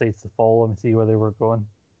just decides to follow them and see where they were going.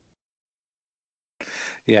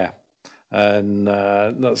 Yeah, and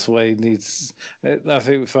that's why he needs. I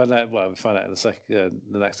think we find out. Well, we find out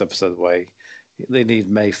in the next episode why they need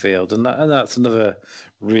Mayfield, and that's another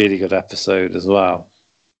really good episode as well.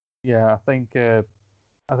 Yeah, I think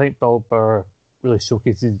Bill Burr really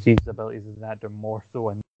showcases his abilities as an actor more so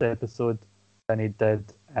in this episode than he did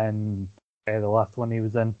in the last one he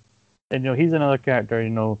was in. And he's another character,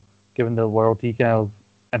 given the world he kind of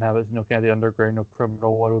inhabits, kind of the underground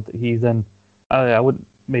criminal world that he's in. I wouldn't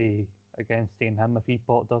be against seeing him if he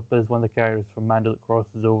popped up as one of the characters from Mando that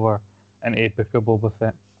crosses over into Book of Boba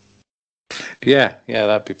Fett. Yeah,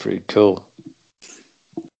 that'd be pretty cool.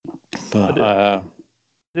 But I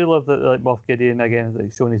do love that, like Moff Gideon again,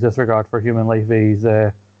 like showing his disregard for human life.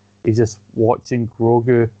 He's just watching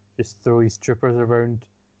Grogu just throw his troopers around,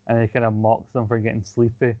 and he kind of mocks them for getting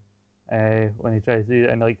sleepy when he tries to do it.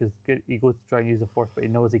 And like he goes to try and use the Force, but he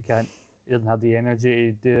knows he can't. He doesn't have the energy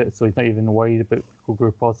to do it, so he's not even worried about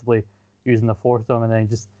Grogu possibly using the Force on him. And then he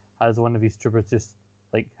just has one of his troopers just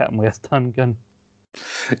like hit him with a stun gun.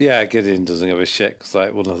 Yeah, Gideon doesn't give a shit because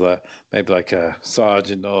like one of the maybe like a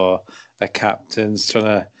sergeant or a captain's trying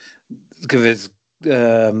to give his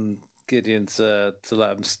Gideon to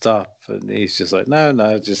let him stop, and he's just like,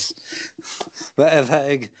 no, just let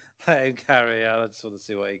him carry on. I just want to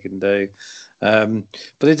see what he can do. But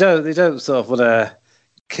they don't sort of want to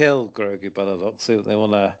kill Grogu by the looks. They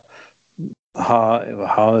want to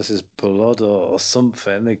harness his blood or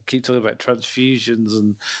something. They keep talking about transfusions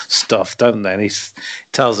and stuff, don't they? And he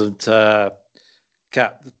tells them to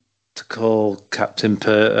call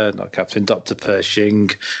Dr. Pershing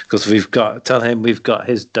because tell him we've got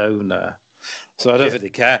his donor. So I don't think they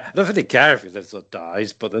care. I don't think they care if he lives or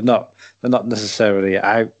dies, but they're not necessarily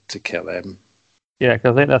out to kill him. Yeah,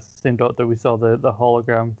 because I think that's the same doctor we saw the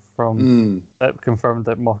hologram from that confirmed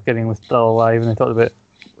that Moff Gideon was still alive, and they talked about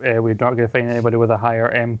we're not going to find anybody with a higher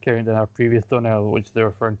M count than our previous donor, which they're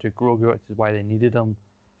referring to Grogu, which is why they needed him.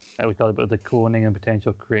 We talked about the cloning and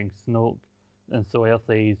potential creating Snoke, and so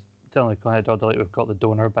he's telling the Planet Doctor like we've got the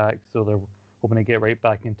donor back, so they're hoping to get right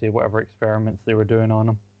back into whatever experiments they were doing on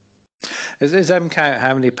him. Is his M count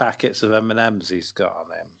how many packets of M&Ms he's got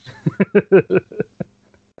on him?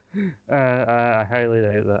 I highly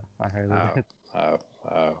doubt that.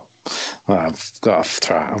 Well, I've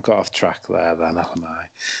got off track there, then, haven't I?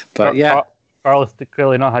 But yeah, Carl's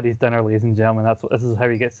clearly not had his dinner, ladies and gentlemen. This is how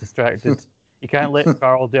he gets distracted. You can't let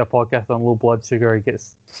Carl do a podcast on low blood sugar. He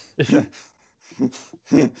gets. It's a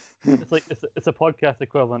podcast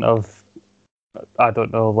equivalent of, I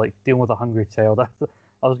don't know, like dealing with a hungry child. I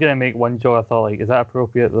was gonna make one joke. I thought, like, is that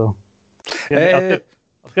appropriate though? I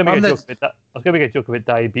was gonna make a joke about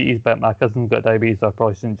diabetes, but my cousin's got diabetes, so I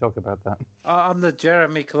probably shouldn't joke about that. I'm the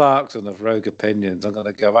Jeremy Clarkson of Rogue Opinions. I'm going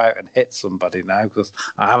to go out and hit somebody now because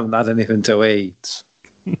I haven't had anything to eat.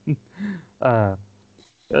 This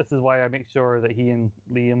is why I make sure that he and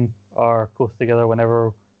Liam are close together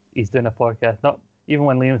whenever he's doing a podcast. Not even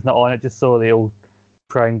when Liam's not on it, just so they'll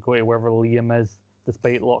try and go to wherever Liam is,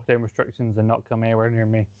 despite lockdown restrictions, and not come anywhere near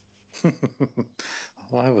me.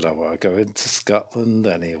 Why would I want to go into Scotland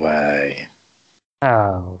anyway?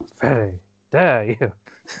 How very dare you!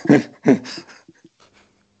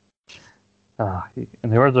 In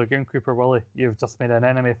the words of Grim Creeper Willie, you've just made an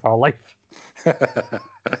enemy for life.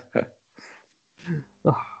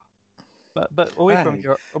 But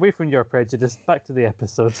away from your prejudice, back to the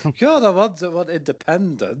episode. You're the ones that want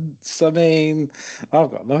independence. I mean,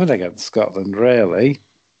 I've got nothing against Scotland, really.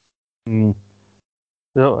 No,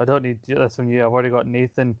 I don't need this from you. I've already got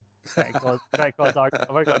Nathan. I've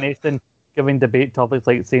already got Nathan giving debate topics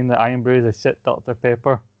like saying that Iron Brew is a shit Dr.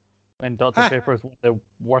 Pepper, when Dr. Pepper is one of the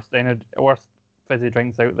worst fizzy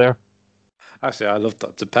drinks out there. Actually, I love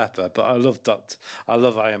Dr. Pepper, but I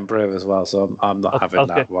love Iron Brew as well, so I'm not having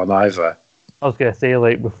that one either. I was going to say,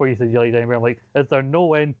 like, before you said you like Iron Brew, I'm like, is there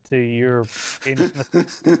no end to your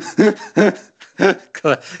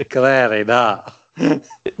Clearly not. Ladies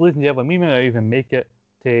and gentlemen, we may not even make it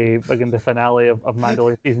to fucking the finale of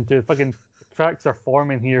Mandalorian Season 2. Fucking tracks are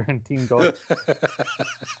forming here in Team Dog.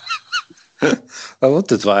 I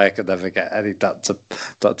wondered why I could never get any Dr.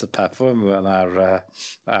 Pepper when we were on our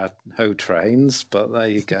Ho trains, but there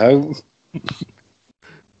you go.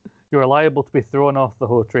 You are liable to be thrown off the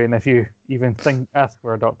whole train if you even ask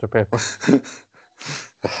for a Dr. Pepper.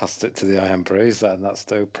 I'll stick to the Iron Brews then, that's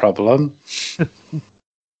no problem.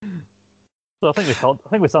 So I think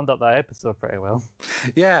we summed up that episode pretty well.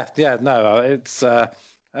 Yeah, no, it's a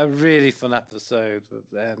really fun episode,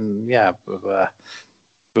 with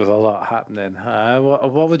a lot happening.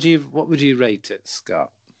 What would you rate it,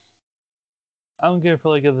 Scott? I'm gonna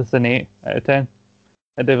probably give this an 8 out of 10.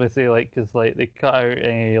 I'd definitely say, like, because like they cut out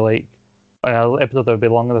any like an episode that would be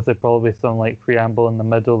longer. There's probably some like preamble in the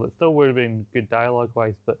middle that still would have been good dialogue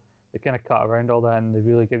wise, but they kind of cut around all that and they're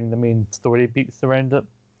really giving the main story beats around it.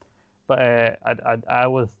 But I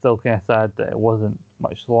was still kind of sad that it wasn't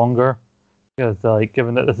much longer, because like,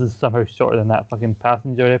 given that this is somehow shorter than that fucking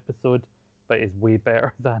passenger episode, but it's way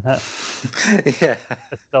better than it. Yeah,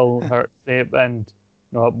 it still hurts. And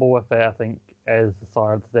Boba Fett, I think, is the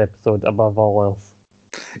star of the episode above all else.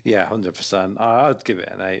 Yeah, 100%. I'd give it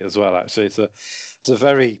an 8 as well. Actually, it's a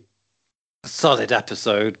very solid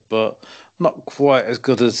episode, but not quite as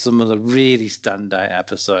good as some of the really standout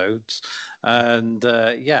episodes. And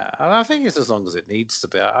I think it's as long as it needs to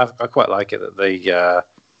be. I quite like it that they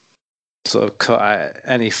sort of cut out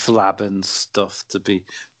any flabbing stuff. To be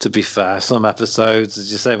fair, some episodes,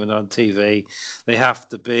 as you say, when they're on TV, they have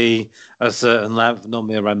to be a certain length,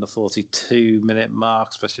 normally around the 42-minute mark,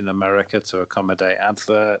 especially in America, to accommodate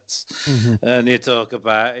adverts. Mm-hmm. And you talk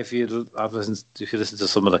about, if you listen to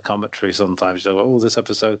some of the commentary, sometimes you go, this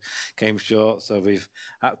episode came short, so we've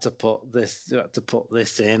had to put this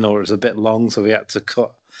in, or it's a bit long, so we had to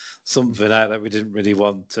cut something out that we didn't really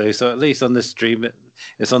want to. So at least on the stream,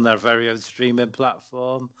 it's on their very own streaming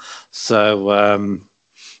platform. So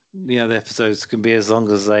the episodes can be as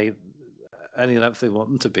long as any length they want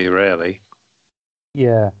them to be, really.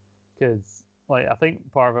 Yeah, because I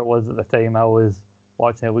think part of it was at the time I was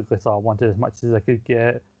watching it weekly, so I wanted as much as I could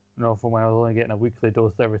get. From when I was only getting a weekly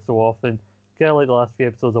dose every so often. Kind of like the last few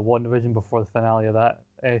episodes of WandaVision before the finale of that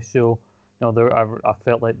show. I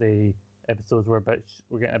felt like the episodes were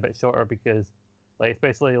getting a bit shorter, because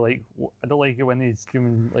especially I don't like it when these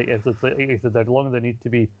streaming episodes, like I said, they're longer than they need to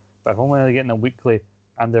be, but if I'm only getting them weekly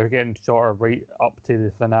and they're getting shorter right up to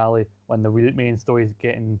the finale when the main story is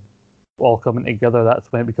getting all coming together,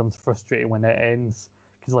 that's when it becomes frustrating when it ends,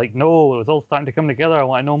 because no, it was all starting to come together, I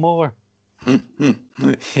want to know more.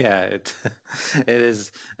 Yeah, it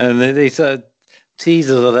is, and they sort of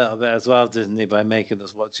tease us a little bit as well, didn't they, by making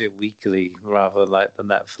us watch it weekly rather than like the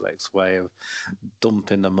Netflix way of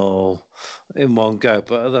dumping them all in one go.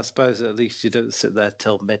 But I suppose at least you don't sit there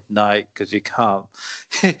till midnight, because you can't.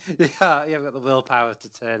 You haven't got the willpower to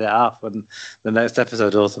turn it off when the next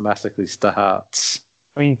episode automatically starts.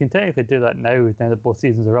 I mean, you can technically do that now that both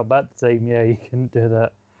seasons are up. But at the time, yeah, you can do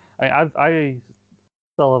that. I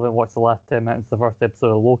still haven't watched the last 10 minutes of the first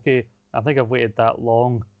episode of Loki. I think I've waited that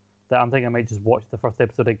long that I'm thinking I might just watch the first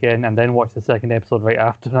episode again and then watch the second episode right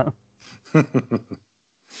after that.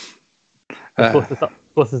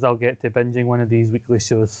 Closest I'll get to binging one of these weekly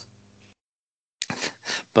shows.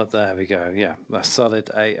 But there we go. Yeah, a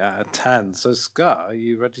solid 8 out of 10. So, Scott, are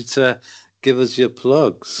you ready to give us your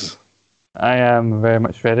plugs? I am very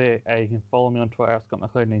much ready. You can follow me on Twitter,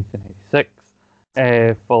 ScottMcLeod1986.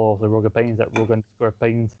 Follow the Rogue Opinions at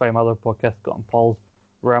Rogue_Opinions. Find my other podcast, Scott and Paul's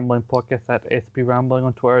Rambling Podcast at SP Rambling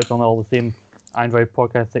on Twitter. It's on all the same Android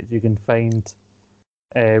podcast sites you can find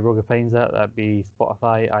Rogue Opinions at. That'd be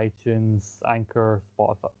Spotify, iTunes, Anchor,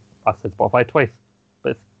 Spotify. I said Spotify twice,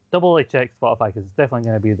 but it's doubly check Spotify because it's definitely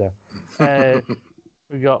going to be there.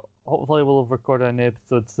 Hopefully we'll have recorded an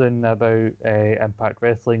episode soon about Impact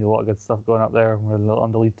Wrestling. A lot of good stuff going up there. We're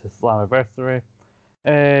on the lead to Slammiversary.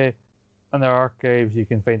 On their archives, you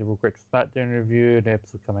can find a Rogue Retro SmackDown review, an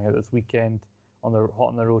episode coming out this weekend on the Hot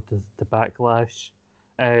on the Road to Backlash.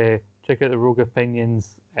 Check out the Rogue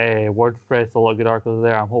Opinions WordPress. A lot of good articles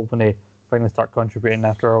there. I'm hoping to finally start contributing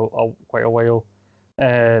after quite a while.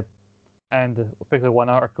 And particularly one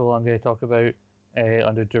article I'm going to talk about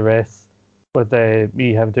under duress, with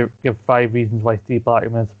me having to give 5 reasons why Steve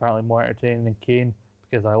Blackman is apparently more entertaining than Kane,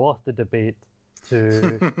 because I lost the debate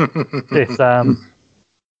to Sam.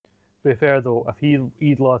 To be fair though, if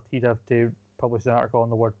he'd lost, he'd have to publish an article on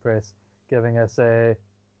the WordPress giving us 5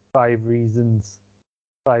 reasons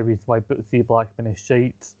why Steve Blackman is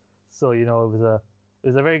shite. So it was a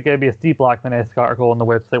very going to be a Steve Blackman-esque article on the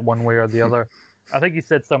website one way or the other. I think he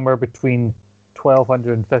said somewhere between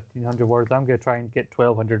 1,200 and 1,500 words. I'm going to try and get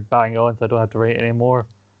 1,200 bang on so I don't have to write anymore.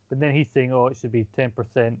 But then he's saying, it should be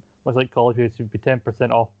 10%, much like college, it should be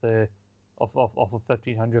 10% off of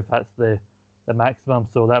 1,500 if that's the maximum.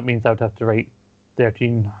 So that means I would have to write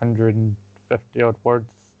 1,350 odd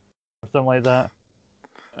words or something like that.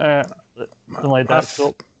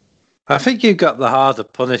 So I think you got the harder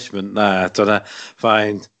punishment there, trying to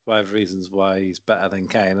find 5 reasons why he's better than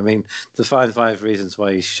Kane. I mean, to find 5 reasons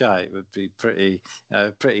why he's shite would be pretty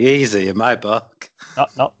easy in my book.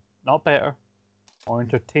 Not better, or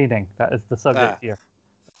entertaining. That is the subject here.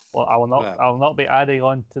 Well, I will not be adding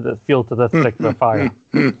on to the fuel to this particular fire.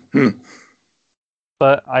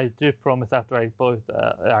 But I do promise after I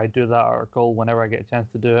do that article, whenever I get a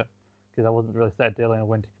chance to do it, because I wasn't really set a deadline on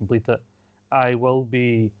when to complete it, I will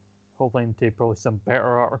be hoping to publish some better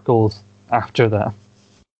articles after that.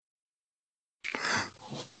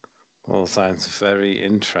 All sounds very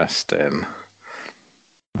interesting.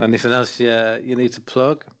 Anything else you need to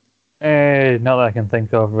plug? Not that I can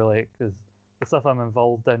think of, really, because the stuff I'm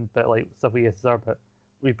involved in, but like stuff with ESR, but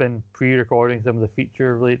we've been pre-recording some of the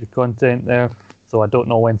feature-related content there, so I don't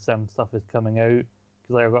know when some stuff is coming out,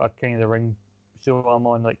 because I've got a King of the Ring show I'm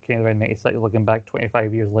on, like King of the Ring 96, looking back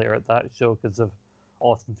 25 years later at that show because of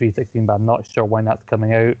Austin 316, but I'm not sure when that's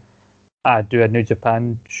coming out. I do a New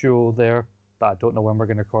Japan show there, but I don't know when we're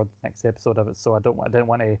going to record the next episode of it, so I didn't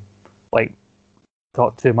want to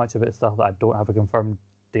talk too much about stuff that I don't have a confirmed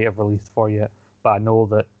date of release for yet, but I know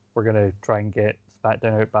that we're going to try and get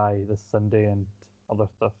SmackDown out by this Sunday and other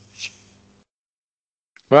stuff.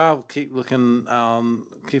 Well, keep looking,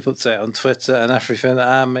 keep up to date on Twitter and everything,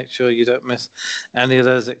 and make sure you don't miss any of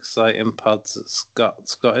those exciting pods that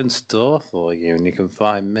Scott's got in store for you. And you can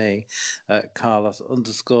find me at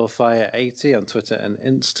Carlos_Fire80 on Twitter and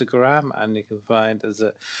Instagram, and you can find us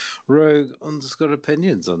at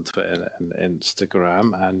Rogue_Opinions on Twitter and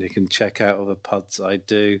Instagram, and you can check out other pods I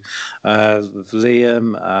do with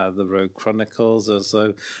Liam, the Rogue Chronicles.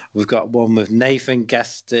 Also, we've got one with Nathan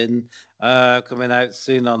Guestin coming out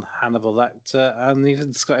soon on Hannibal Lecter, and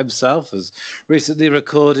even Scott himself has recently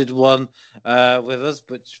recorded one with us,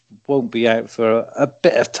 which won't be out for a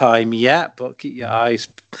bit of time yet, but keep your eyes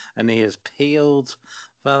and ears peeled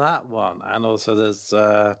for that one. And also there's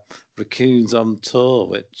Raccoons on Tour,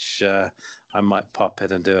 which I might pop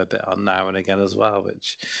in and do a bit on now and again as well,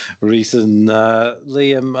 which Reese and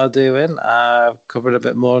Liam are doing. Covered a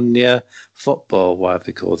bit more on your football, why have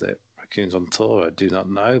they called it? Raccoons on Tour, I do not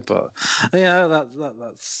know, but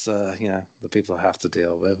that's the people I have to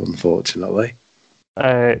deal with, unfortunately.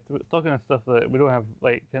 Talking of stuff that we don't have,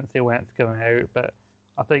 can't say when it's coming out, but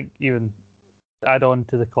I think even add on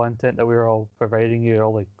to the content that we're all providing you,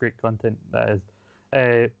 all the great content that is.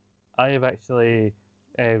 I have actually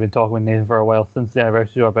been talking with Nathan for a while since the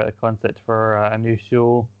anniversary about a concept for a new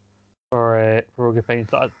show for Rogue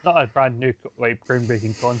Opinions. Not a brand new,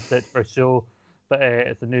 groundbreaking concept for a show, but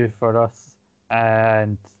it's a new for us,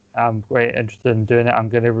 and I'm quite interested in doing it. I'm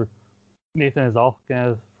going to. Nathan is off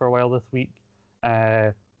for a while this week.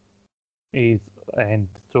 So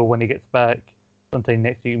when he gets back, sometime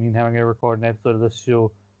next week, me and him are going to record an episode of this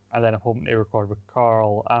show, and then I'm hoping to record with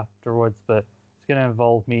Carl afterwards. But it's going to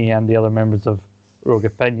involve me and the other members of Rogue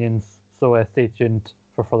Opinions. So stay tuned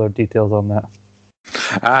for further details on that.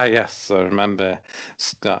 Ah, yes, I remember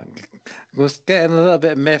Scott was getting a little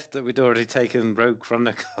bit miffed that we'd already taken Rogue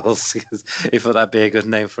Chronicles because he thought that'd be a good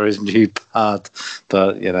name for his new pod.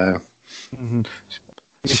 But,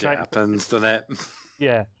 shit happens, doesn't it?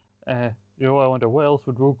 Yeah. I wonder what else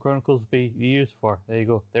would Rogue Chronicles be used for? There you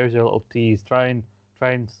go. There's your little tease. Try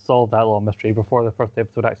and solve that little mystery before the first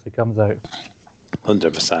episode actually comes out.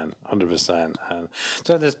 100%. And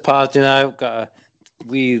so this pod, got a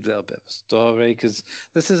wee little bit of a story because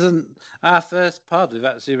this isn't our first pod. We've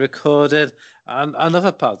actually recorded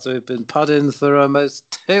another pod, so we've been podding for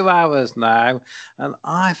almost 2 hours now, and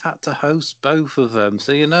I've had to host both of them.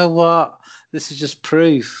 So you know what? This is just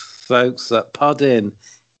proof, folks, that podding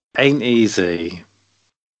ain't easy.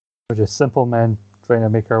 We're just simple men trying to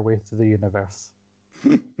make our way through the universe.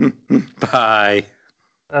 Bye.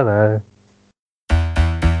 Hello.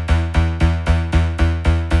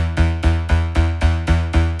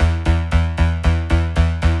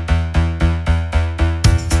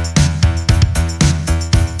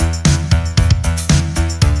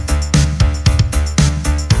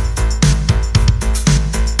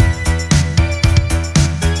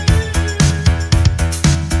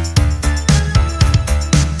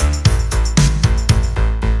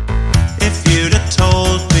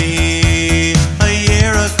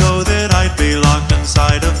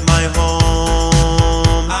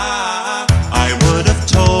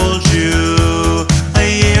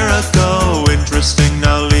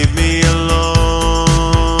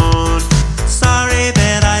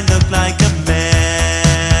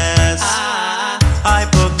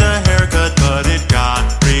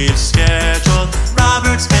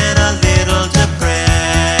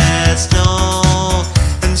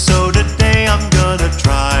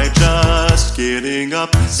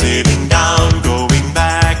 Sitting down, going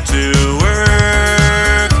back to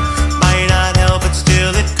work. Might not help, but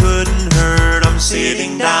still it couldn't hurt. I'm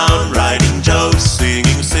sitting down, writing jokes,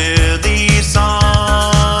 singing silly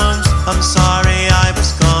songs. I'm sorry I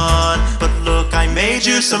was gone, but look, I made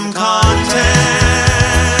you some content.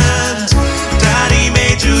 Daddy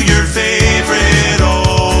made you your favorite